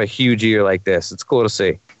and have a huge year like this. It's cool to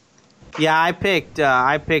see. Yeah, I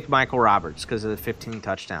picked Michael Roberts because of the 15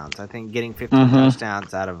 touchdowns. I think getting 15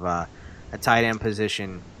 touchdowns out of a tight end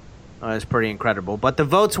position was pretty incredible. But the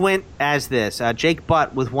votes went as this: Jake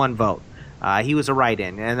Butt with 1 vote. He was a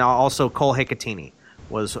write-in, and also Cole Hicatini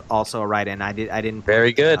was also a write-in. I didn't.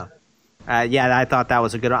 Very good. Yeah, I thought that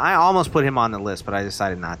was a good one. I almost put him on the list, but I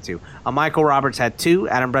decided not to. Michael Roberts had 2.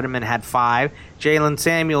 Adam Brenneman had 5. Jalen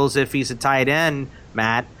Samuels, if he's a tight end,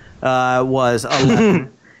 Matt, was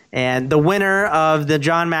 11. And the winner of the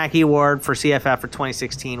John Mackey Award for CFF for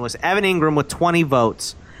 2016 was Evan Ingram with 20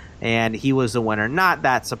 votes, and he was the winner. Not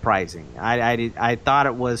that surprising. I thought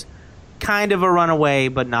it was kind of a runaway,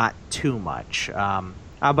 but not too much.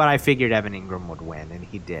 But I figured Evan Ingram would win, and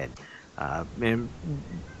he did. And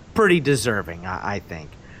pretty deserving, I think.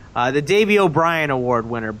 The Davey O'Brien Award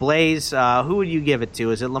winner, Blaze, who would you give it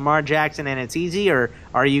to? Is it Lamar Jackson and it's easy, or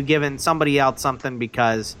are you giving somebody else something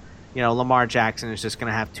because, Lamar Jackson is just going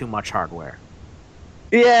to have too much hardware?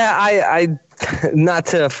 Yeah, I not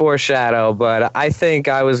to foreshadow, but I think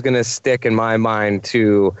I was going to stick in my mind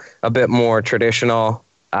to a bit more traditional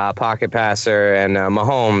pocket passer, and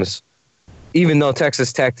Mahomes, even though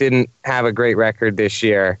Texas Tech didn't have a great record this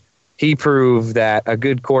year, he proved that a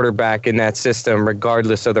good quarterback in that system,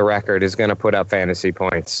 regardless of the record, is going to put up fantasy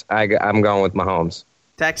points. I'm going with Mahomes.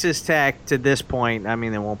 Texas Tech, to this point, I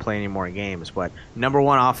mean, they won't play any more games, but number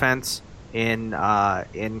 1 offense in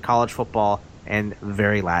college football and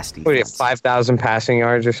very last defense. What do you have, 5,000 passing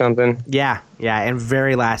yards or something? Yeah, and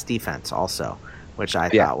very last defense also, which I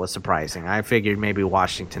thought was surprising. I figured maybe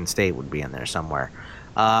Washington State would be in there somewhere.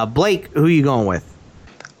 Blake, who are you going with?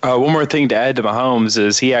 One more thing to add to Mahomes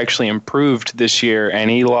is he actually improved this year,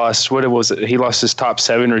 and he lost he lost his top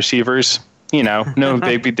 7 receivers. No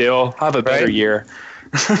big deal. Have a better year.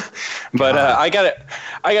 But I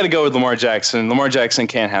gotta go with Lamar Jackson. Lamar Jackson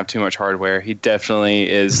can't have too much hardware. He definitely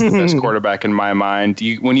is the best quarterback in my mind.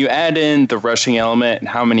 When you add in the rushing element and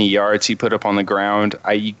how many yards he put up on the ground,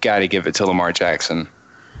 you gotta give it to Lamar Jackson.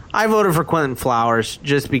 I voted for Quentin Flowers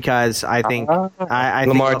just because I think I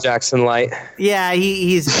Lamar think, Jackson light. Yeah,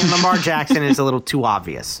 he's Lamar Jackson is a little too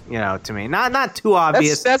obvious, to me. Not too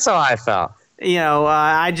obvious. That's how I felt. He's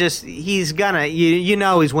gonna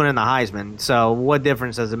he's winning the Heisman. So what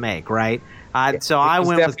difference does it make, right? So I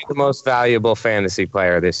went with the most valuable fantasy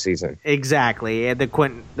player this season. Exactly.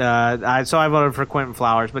 So I voted for Quentin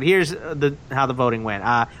Flowers. But here's how the voting went.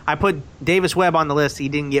 I put Davis Webb on the list. He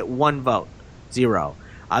didn't get 1 vote, 0.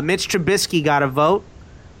 Mitch Trubisky got a vote,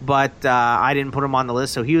 but I didn't put him on the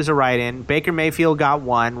list, so he was a write-in. Baker Mayfield got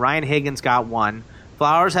 1. Ryan Higgins got 1.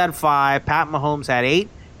 Flowers had 5. Pat Mahomes had 8.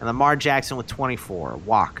 And Lamar Jackson with 24.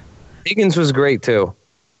 Walk. Higgins was great, too.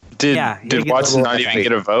 Did Watson not even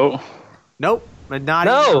get a vote? Nope. But not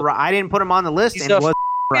even I didn't put him on the list, and he was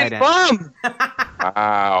right in.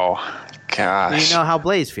 Wow. Gosh. You know how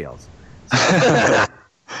Blaze feels. In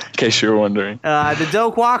case you were wondering. The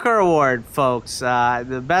Doak Walker Award, folks.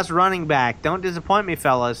 The best running back. Don't disappoint me,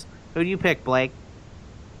 fellas. Who do you pick, Blake?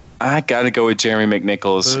 I got to go with Jeremy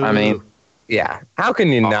McNichols. Ooh. I mean. Yeah. How can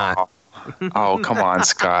you not? Oh, come on,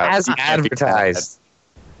 Scott. As advertised.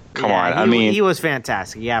 Come on. He was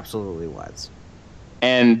fantastic. He absolutely was.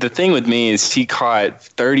 And the thing with me is he caught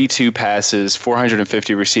 32 passes,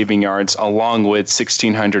 450 receiving yards, along with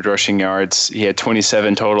 1,600 rushing yards. He had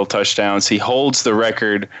 27 total touchdowns. He holds the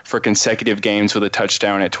record for consecutive games with a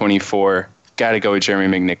touchdown at 24. Got to go with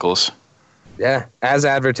Jeremy McNichols. Yeah, as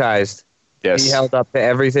advertised. Yes. He held up to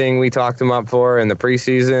everything we talked him up for in the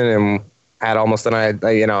preseason and had almost an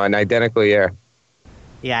identical year.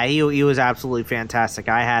 Yeah, he was absolutely fantastic.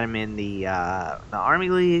 I had him in the Army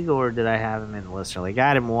League, or did I have him in the Listener League? I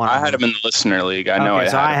had him in the Listener League.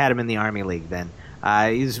 I had him in the Army League then.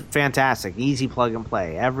 He's fantastic. Easy plug and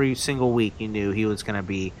play. Every single week you knew he was going to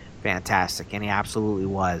be fantastic, and he absolutely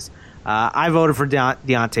was. I voted for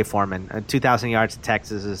Deontay Foreman. 2,000 yards to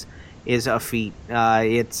Texas is a feat.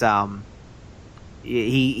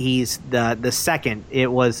 He's the second.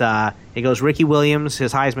 It goes Ricky Williams,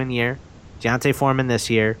 his Heisman year, Deontay Foreman this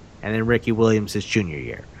year, and then Ricky Williams his junior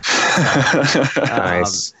year.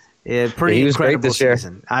 Nice. Pretty incredible this year.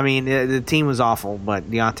 season. I mean, the team was awful, but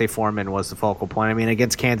Deontay Foreman was the focal point. I mean,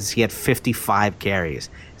 against Kansas, he had 55 carries.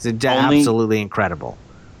 It's absolutely incredible.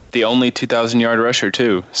 The only 2,000-yard rusher,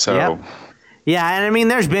 too. So. Yep. Yeah, and I mean,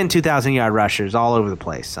 there's been 2,000-yard rushers all over the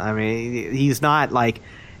place. I mean, he's not like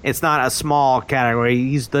it's not a small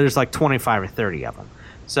category. There's like 25 or 30 of them.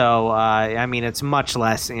 So, I mean, it's much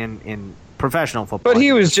less in professional football. But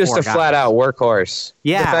he was just a flat-out workhorse.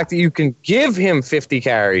 Yeah. The fact that you can give him 50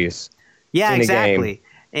 carries. Yeah, in exactly.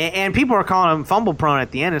 A game. And people are calling him fumble prone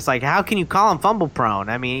at the end. It's like, how can you call him fumble prone?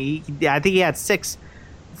 I mean, I think he had 6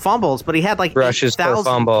 fumbles, but he had like rushes per 8,000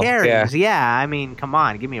 fumble. carries. Yeah, I mean, come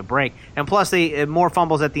on, give me a break. And plus, they more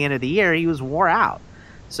fumbles at the end of the year. He was wore out.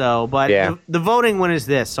 So, but the voting one is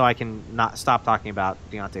this, so I can not stop talking about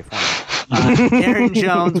Deontay Foreman. Aaron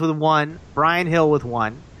Jones with 1, Brian Hill with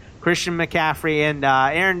 1, Christian McCaffrey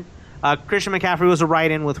and Christian McCaffrey was a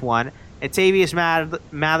write-in with 1, Atavius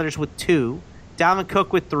Mathers with 2, Dalvin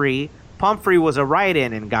Cook with 3, Pumphrey was a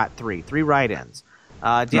write-in and got 3 write-ins.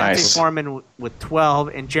 Deontay Foreman with 12,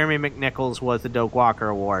 and Jeremy McNichols was the Doak Walker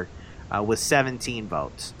Award with 17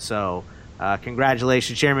 votes. So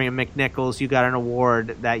congratulations, Jeremy McNichols. You got an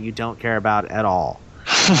award that you don't care about at all.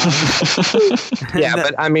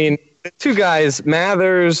 But I mean, the two guys,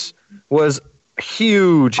 Mathers was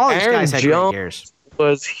huge. All these Aaron guys had Jones great years.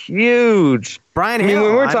 was huge. Brian I mean, Hill,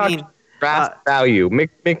 when we're talking draft value,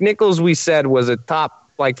 McNichols, we said, was a top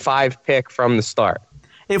 5 pick from the start.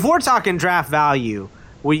 If we're talking draft value,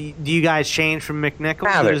 do you guys change from McNichols?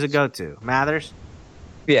 Mathers. Who does it go to? Mathers?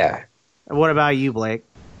 Yeah. And what about you, Blake?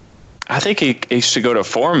 I think he should go to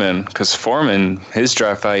Foreman because Foreman, his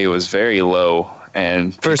draft value was very low.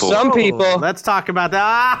 And for some people, let's talk about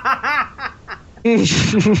that.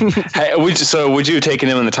 Hey, would you have taken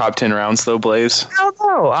him in the top 10 rounds though, Blaze? I don't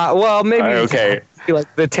know. Well, maybe okay.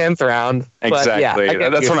 Like the 10th round. Exactly. Yeah,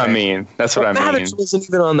 that's what I mean. That's what I mean. Mathers wasn't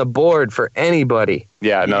even on the board for anybody.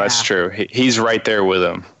 Yeah, no, that's true. He's right there with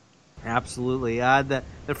him. Absolutely. The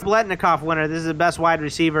Fletnikoff winner. This is the best wide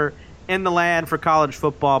receiver in the land for college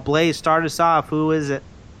football. Blaze, start us off. Who is it?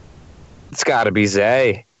 It's got to be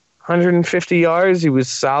Zay. 150 yards. He was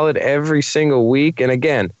solid every single week. And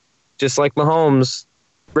again, just like Mahomes,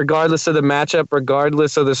 regardless of the matchup,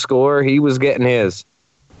 regardless of the score, he was getting his.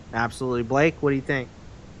 Absolutely. Blake, what do you think?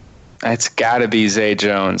 It's got to be Zay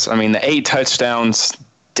Jones. I mean, the 8 touchdowns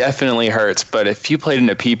definitely hurts, but if you played in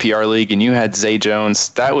a PPR league and you had Zay Jones,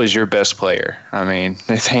 that was your best player. I mean,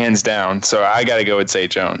 it's hands down. So I got to go with Zay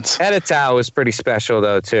Jones. Editau was pretty special,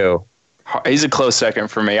 though, too. He's a close second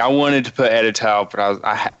for me. I wanted to put Editau, but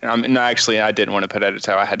I didn't want to put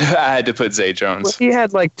Editau. I had to put Zay Jones. Well, he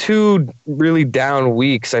had like 2 really down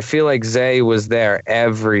weeks. I feel like Zay was there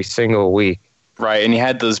every single week. Right, and he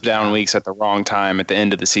had those down weeks at the wrong time at the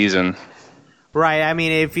end of the season. Right, I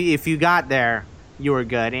mean, if you got there, you were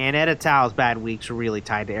good. And Editau's bad weeks were really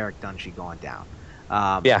tied to Eric Dunshee going down.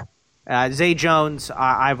 Zay Jones,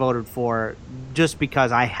 I voted for just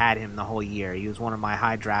because I had him the whole year. He was one of my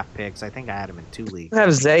high draft picks. I think I had him in 2 leagues. You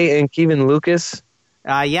have Zay and Kevin Lucas?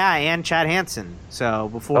 And Chad Hansen. So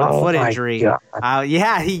before the foot injury,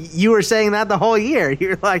 you were saying that the whole year.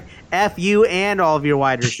 You're like, F you and all of your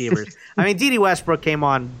wide receivers. I mean, Dede Westbrook came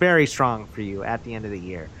on very strong for you at the end of the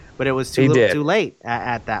year, but it was too late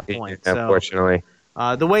at that point. Unfortunately.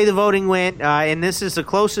 So, the way the voting went, and this is the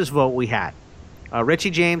closest vote we had. Richie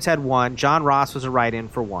James had 1. John Ross was a write-in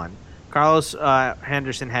for 1. Carlos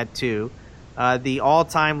Henderson had 2. The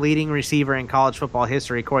all-time leading receiver in college football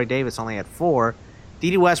history, Corey Davis, only had 4.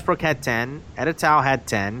 Dede Westbrook had 10. Editau had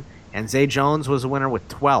 10. And Zay Jones was a winner with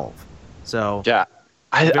 12. So yeah,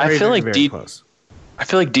 I feel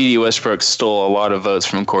like Dede Westbrook stole a lot of votes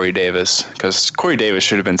from Corey Davis because Corey Davis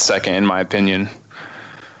should have been second, in my opinion.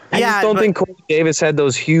 I just don't think Corey Davis had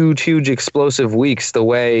those huge explosive weeks the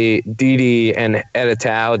way Dede and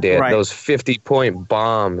Editau did. Right. Those 50-point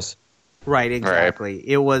bombs. Right, exactly. Right.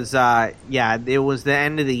 It was, it was the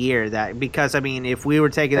end of the year because I mean, if we were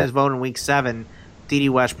taking this vote in week 7, Dede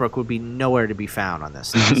Westbrook would be nowhere to be found on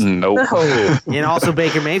this list. Nope. No. And also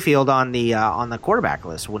Baker Mayfield on the quarterback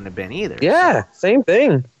list wouldn't have been either. Yeah, same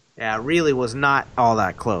thing. Yeah, it really was not all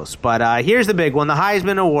that close. But here's the big one, the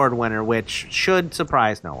Heisman Award winner, which should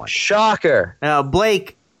surprise no one. Shocker.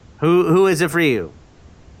 Blake, who is it for you?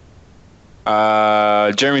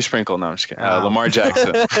 Jeremy Sprinkle. No, I'm just kidding. Lamar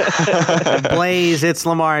Jackson. Blaze, it's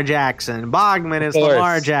Lamar Jackson. Bogman, it's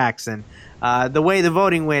Lamar Jackson. The way the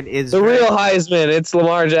voting went is the real Heisman. It's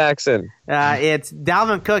Lamar Jackson. It's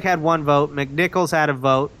Dalvin Cook had 1 vote. McNichols had a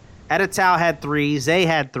vote. Editau had 3. Zay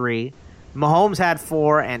had 3. Mahomes had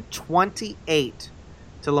 4, and 28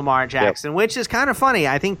 to Lamar Jackson, which is kind of funny.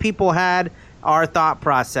 I think people had our thought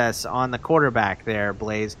process on the quarterback there,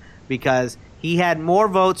 Blaze, because he had more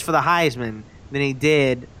votes for the Heisman than he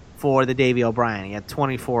did for the Davey O'Brien. He had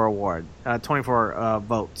 24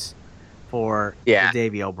 votes for the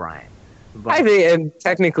Davey O'Brien. But, I think, and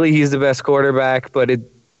technically he's the best quarterback, but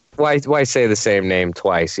why say the same name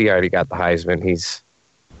twice? He already got the Heisman. He's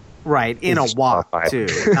in a walk too,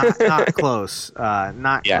 not close,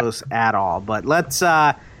 close at all. But let's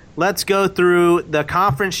go through the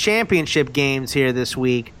conference championship games here this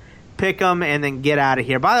week, pick them, and then get out of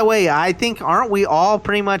here. By the way, I think aren't we all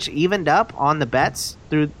pretty much evened up on the bets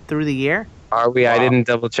through the year? Are we? Wow. I didn't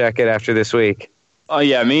double check it after this week. Oh,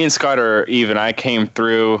 yeah. Me and Scott are even. I came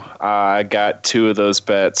through. I got 2 of those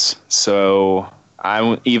bets. So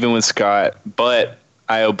I'm even with Scott, but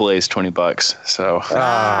I owe Blaze $20. So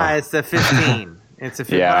it's the 15. It's a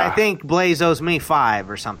 15. Yeah. But I think Blaze owes me 5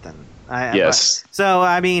 or something. Yes. So,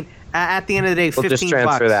 I mean, at the end of the day, $15. We'll just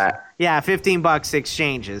transfer that. Yeah, $15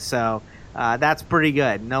 exchanges. So that's pretty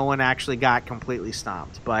good. No one actually got completely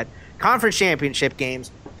stomped. But conference championship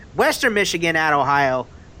games, Western Michigan at Ohio.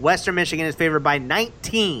 Western Michigan is favored by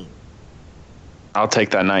 19. I'll take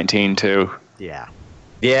that 19 too. Yeah.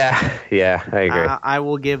 Yeah, I agree. I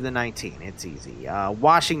will give the 19. It's easy.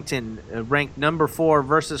 Washington ranked number 4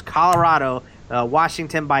 versus Colorado.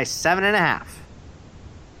 Washington by 7.5.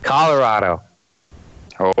 Colorado.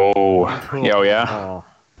 Oh, yeah. Oh.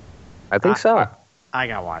 I think so. I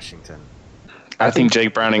got Washington. I think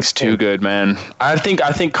Jake Browning's too good, man. I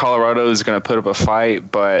think Colorado is going to put up a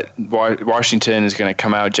fight, but Washington is going to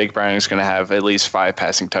come out. Jake Browning's going to have at least 5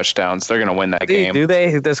 passing touchdowns. They're going to win that game.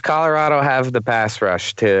 Does Colorado have the pass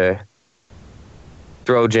rush to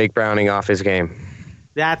throw Jake Browning off his game?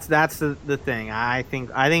 That's the thing. I think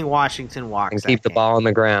Washington walks and keep the ball on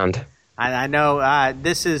the ground. I know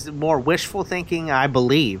this is more wishful thinking, I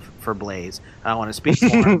believe, for Blaze. I don't want to speak for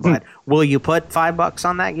him, but will you put $5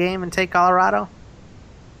 on that game and take Colorado?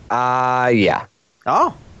 Yeah.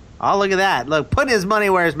 Oh, look at that. Look, putting his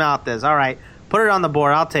money where his mouth is. All right, put it on the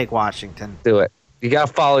board. I'll take Washington. Do it. You got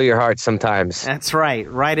to follow your heart sometimes. That's right.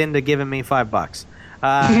 Right into giving me $5.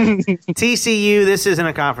 TCU, this isn't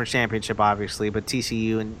a conference championship, obviously, but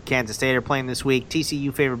TCU and Kansas State are playing this week.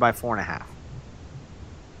 TCU favored by 4.5.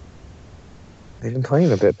 They've been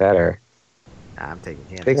playing a bit better. I'm taking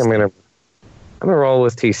Kansas. I think I'm gonna roll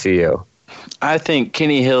with TCU. I think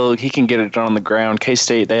Kenny Hill, he can get it done on the ground.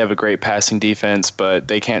 K-State, they have a great passing defense, but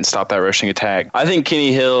they can't stop that rushing attack. I think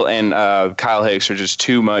Kenny Hill and Kyle Hicks are just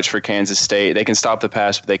too much for Kansas State. They can stop the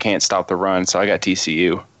pass, but they can't stop the run, so I got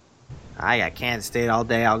TCU. I got Kansas State all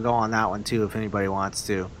day. I'll go on that one, too, if anybody wants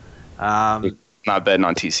to. Not betting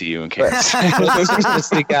on TCU in Kansas State.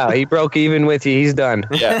 Sneak out. He broke even with you. He's done.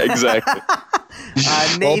 Yeah, exactly.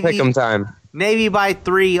 Navy, we'll pick 'em time. Navy by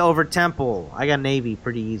 3 over Temple. I got Navy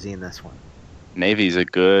pretty easy in this one. Navy's a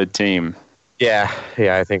good team. Yeah,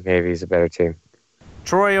 I think Navy's a better team.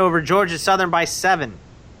 Troy over Georgia Southern by 7.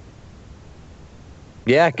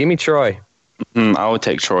 Yeah, give me Troy. I would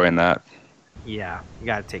take Troy in that. Yeah, you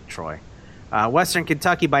got to take Troy. Western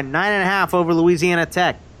Kentucky by 9.5 over Louisiana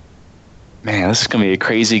Tech. Man, this is going to be a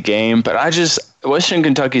crazy game, but Western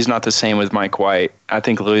Kentucky's not the same with Mike White. I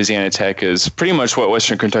think Louisiana Tech is pretty much what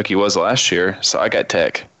Western Kentucky was last year, so I got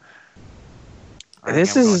Tech.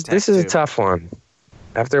 This is a tough one.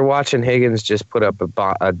 After watching Higgins just put up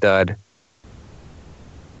a dud.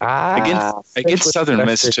 Against Southern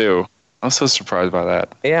Miss, too. I'm so surprised by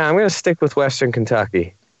that. Yeah, I'm going to stick with Western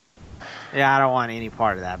Kentucky. Yeah, I don't want any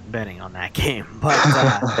part of that betting on that game. But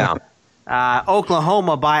no.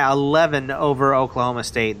 Oklahoma by 11 over Oklahoma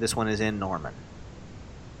State. This one is in Norman.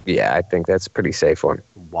 Yeah, I think that's a pretty safe one.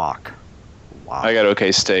 Walk. I got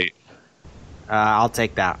OK State. I'll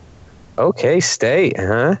take that. OK State,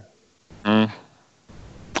 huh?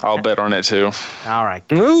 I'll bet on it, too. All right.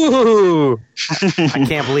 Ooh! I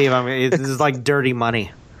can't believe this is like dirty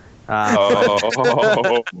money.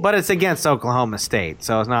 But it's against Oklahoma State,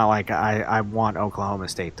 so it's not like I want Oklahoma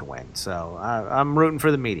State to win. So I'm rooting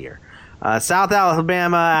for the Meteor. South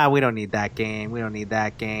Alabama, we don't need that game.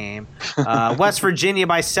 West Virginia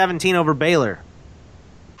by 17 over Baylor.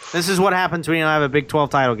 This is what happens when you don't have a Big 12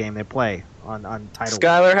 title game. They play on title.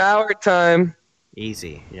 Skylar Howard time.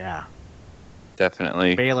 Easy, yeah.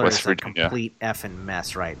 Definitely. Baylor West is Virginia. A complete effing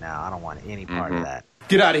mess right now. I don't want any part of that.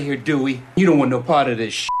 Get out of here, Dewey. You don't want no part of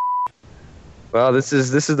this shit. Well, this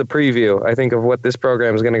is the preview, I think, of what this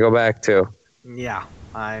program is going to go back to. Yeah,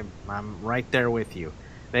 I'm right there with you.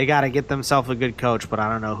 They got to get themselves a good coach, but I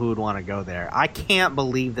don't know who would want to go there. I can't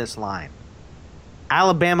believe this line.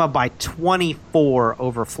 Alabama by 24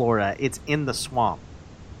 over Florida. It's in the swamp.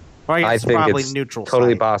 Or I think probably it's neutral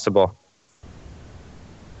totally site. Possible.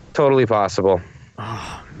 Totally possible.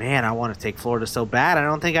 Oh, man, I want to take Florida so bad. I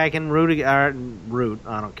don't think I can root. I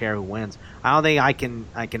don't care who wins. I don't think I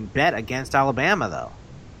can bet against Alabama, though.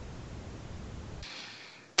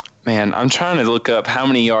 Man, I'm trying to look up how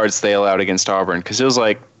many yards they allowed against Auburn because it was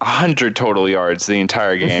like 100 total yards the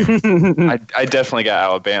entire game. I definitely got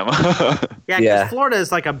Alabama. Yeah, because Florida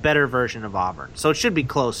is like a better version of Auburn, so it should be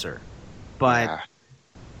closer. But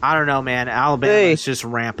I don't know, man. Alabama is just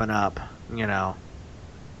ramping up, you know.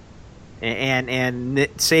 And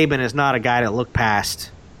Nick Saban is not a guy to look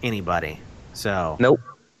past anybody. So nope.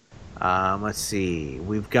 Let's see.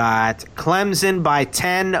 We've got Clemson by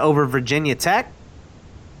 10 over Virginia Tech.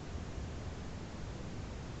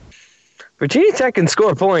 Virginia Tech can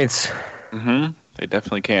score points. Mm-hmm. They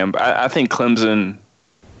definitely can. But I think Clemson,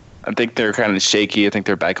 I think they're kind of shaky. I think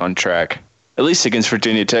they're back on track, at least against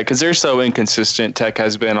Virginia Tech, because they're so inconsistent. Tech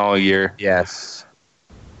has been all year. Yes.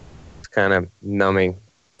 It's kind of numbing.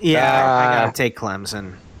 Yeah, I got to take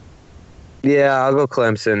Clemson. Yeah, I'll go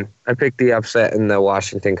Clemson. I picked the upset in the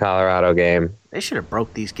Washington-Colorado game. They should have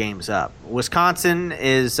broke these games up. Wisconsin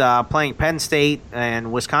is playing Penn State,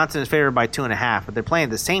 and Wisconsin is favored by 2.5, but they're playing at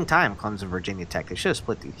the same time, Clemson, Virginia Tech. They should have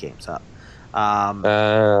split these games up.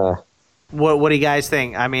 What do you guys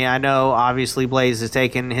think? I mean, I know obviously Blaze is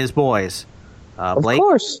taking his boys. Blake? Of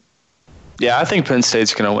course. Yeah, I think Penn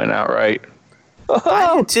State's going to win outright.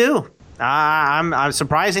 I do too. I'm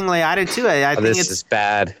surprisingly, I did too. I think this is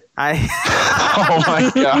bad. Oh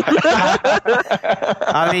my god!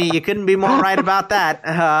 I mean, you couldn't be more right about that.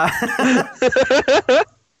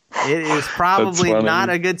 It is probably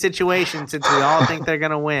not a good situation since we all think they're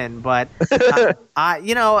going to win. But I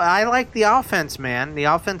like the offense, man. The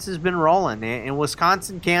offense has been rolling, and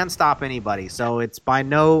Wisconsin can stop anybody. So it's by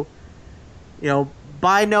no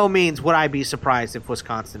means would I be surprised if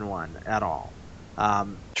Wisconsin won at all.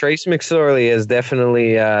 Trace McSorley has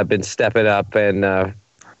definitely been stepping up, and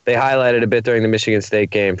they highlighted a bit during the Michigan State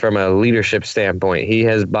game from a leadership standpoint. He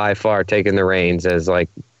has by far taken the reins as like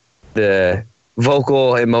the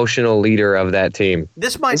vocal, emotional leader of that team.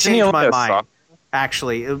 This might change my mind,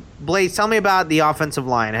 actually. Blaze, tell me about the offensive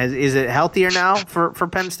line. Is it healthier now for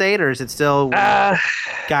Penn State, or is it still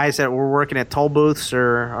guys that were working at toll booths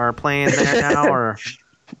or are playing there now? Or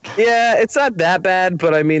yeah, it's not that bad,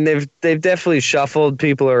 but I mean they've definitely shuffled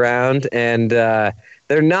people around, and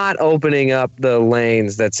they're not opening up the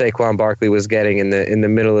lanes that Saquon Barkley was getting in the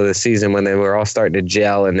middle of the season when they were all starting to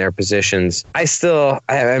gel in their positions.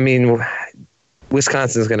 I mean,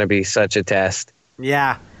 Wisconsin's going to be such a test.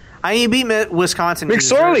 Yeah. I mean, you beat Wisconsin.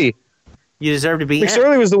 McSorley. You deserve to beat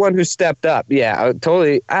McSorley was the one who stepped up. Yeah,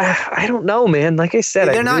 totally. I don't know, man. Like I said,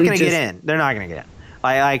 they're not going to get in. They're not going to get in.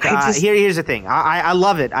 Here's the thing. I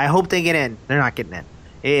love it. I hope they get in. They're not getting in.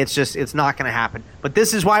 It's not going to happen. But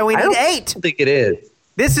this is why we need 8. I don't think it is.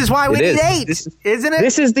 This is why we need 8, isn't it?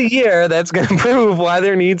 This is the year that's going to prove why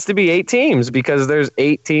there needs to be 8 teams, because there's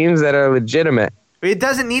 8 teams that are legitimate. It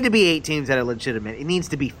doesn't need to be 8 teams that are legitimate. It needs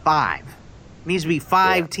to be 5. It needs to be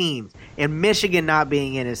 5 teams. And Michigan not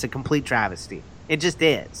being in is a complete travesty. It just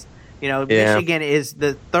is. Michigan is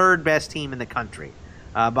the 3rd best team in the country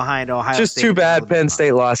behind Ohio State. It's just too bad Penn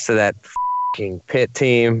State lost to that Pitt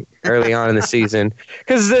team early on in the season,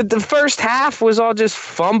 because the first half was all just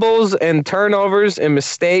fumbles and turnovers and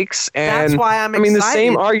mistakes. And that's why I'm excited. I mean, the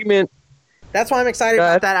same argument. That's why I'm excited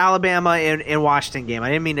about that Alabama and Washington game. I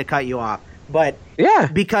didn't mean to cut you off. But yeah,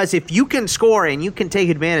 because if you can score and you can take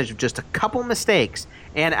advantage of just a couple mistakes,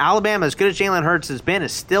 and Alabama, as good as Jalen Hurts has been,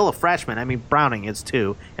 is still a freshman. I mean, Browning is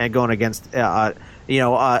too, and going against a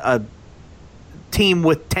team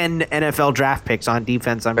with 10 NFL draft picks on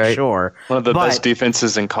defense, I'm sure. One of the best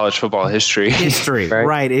defenses in college football history.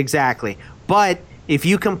 Right, exactly. But if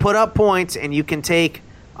you can put up points and you can take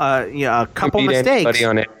a couple mistakes,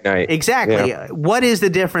 on any night. Exactly. Yeah. What is the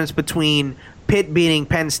difference between Pitt beating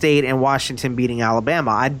Penn State and Washington beating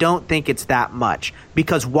Alabama? I don't think it's that much,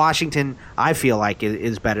 because Washington, I feel like,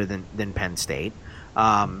 is better than Penn State.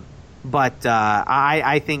 But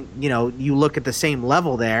I think, you look at the same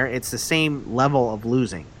level there, it's the same level of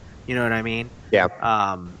losing. You know what I mean?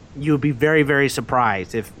 Yeah. You would be very, very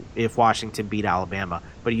surprised if Washington beat Alabama.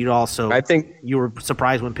 But you'd also, I think you were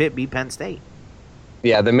surprised when Pitt beat Penn State.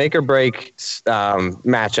 Yeah, the make or break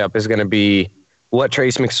matchup is going to be what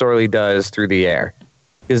Trace McSorley does through the air,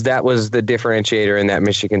 because that was the differentiator in that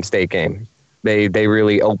Michigan State game. They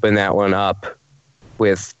really opened that one up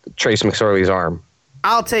with Trace McSorley's arm.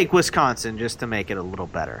 I'll take Wisconsin just to make it a little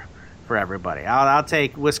better for everybody. I'll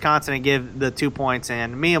take Wisconsin and give the 2 points,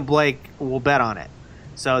 and me and Blake will bet on it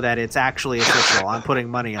so that it's actually official. I'm putting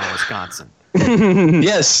money on Wisconsin.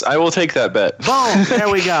 Yes, I will take that bet. Boom! There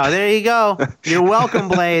we go. There you go. You're welcome,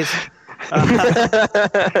 Blaze.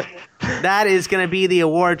 That is going to be the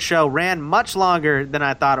award show. Ran much longer than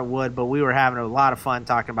I thought it would, but we were having a lot of fun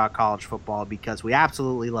talking about college football because we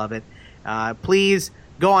absolutely love it. Please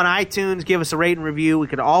go on iTunes, give us a rate and review. We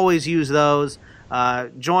could always use those.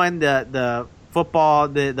 Join the football,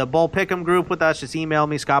 the Bowl Pick'em group with us. Just email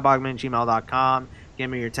me, scottbogman@gmail.com. Give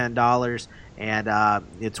me your $10, and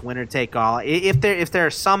it's winner take all. If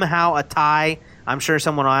there's somehow a tie, I'm sure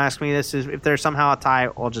someone will ask me this. If there's somehow a tie,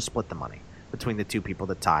 I'll just split the money between the two people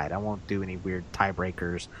that tied. I won't do any weird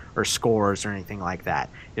tiebreakers or scores or anything like that.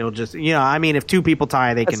 It'll just, if two people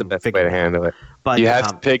tie, they That's can the best figure way to handle it. But you have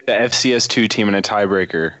to pick the FCS2 team in a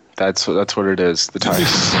tiebreaker. That's what it is. The tie.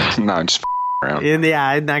 No, I'm just around. And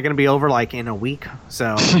it's not going to be over like in a week.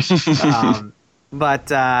 So,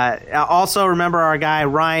 but also remember our guy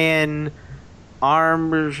Ryan what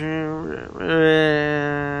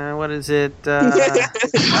is it?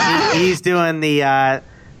 He's doing the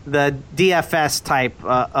DFS type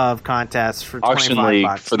of contest for auction $25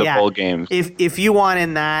 league for the bowl games. If you want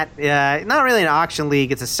in that, not really an auction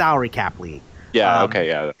league, it's a salary cap league. Yeah. Okay.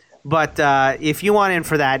 Yeah. But if you want in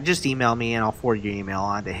for that, just email me and I'll forward your email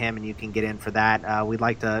on to him, and you can get in for that. We'd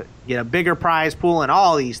like to get a bigger prize pool and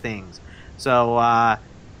all these things. So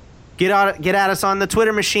get at us on the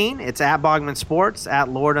Twitter machine. It's at Bogman Sports, at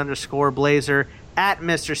Lord_Blazer, at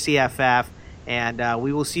Mr. CFF. And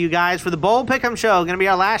we will see you guys for the Bowl Pick'em Show. Going to be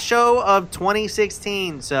our last show of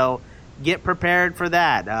 2016. So get prepared for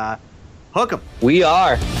that. Hook 'em. We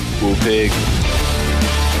are. Cool pig.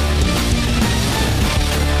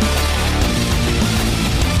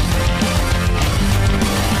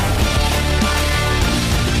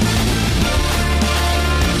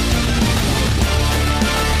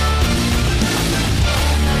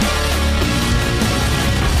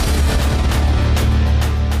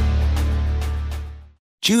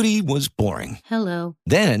 Judy was boring. Hello.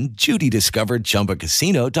 Then Judy discovered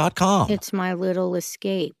ChumbaCasino.com. It's my little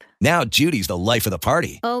escape. Now Judy's the life of the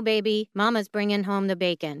party. Oh, baby, mama's bringing home the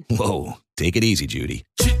bacon. Whoa, take it easy, Judy.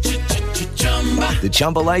 The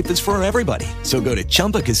Chumba life is for everybody. So go to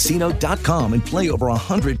ChumbaCasino.com and play over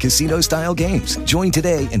 100 casino-style games. Join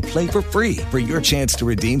today and play for free for your chance to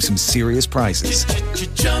redeem some serious prizes.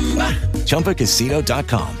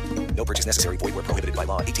 ChumbaCasino.com. No purchase necessary. Void where prohibited by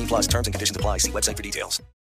law. 18+ terms and conditions apply. See website for details.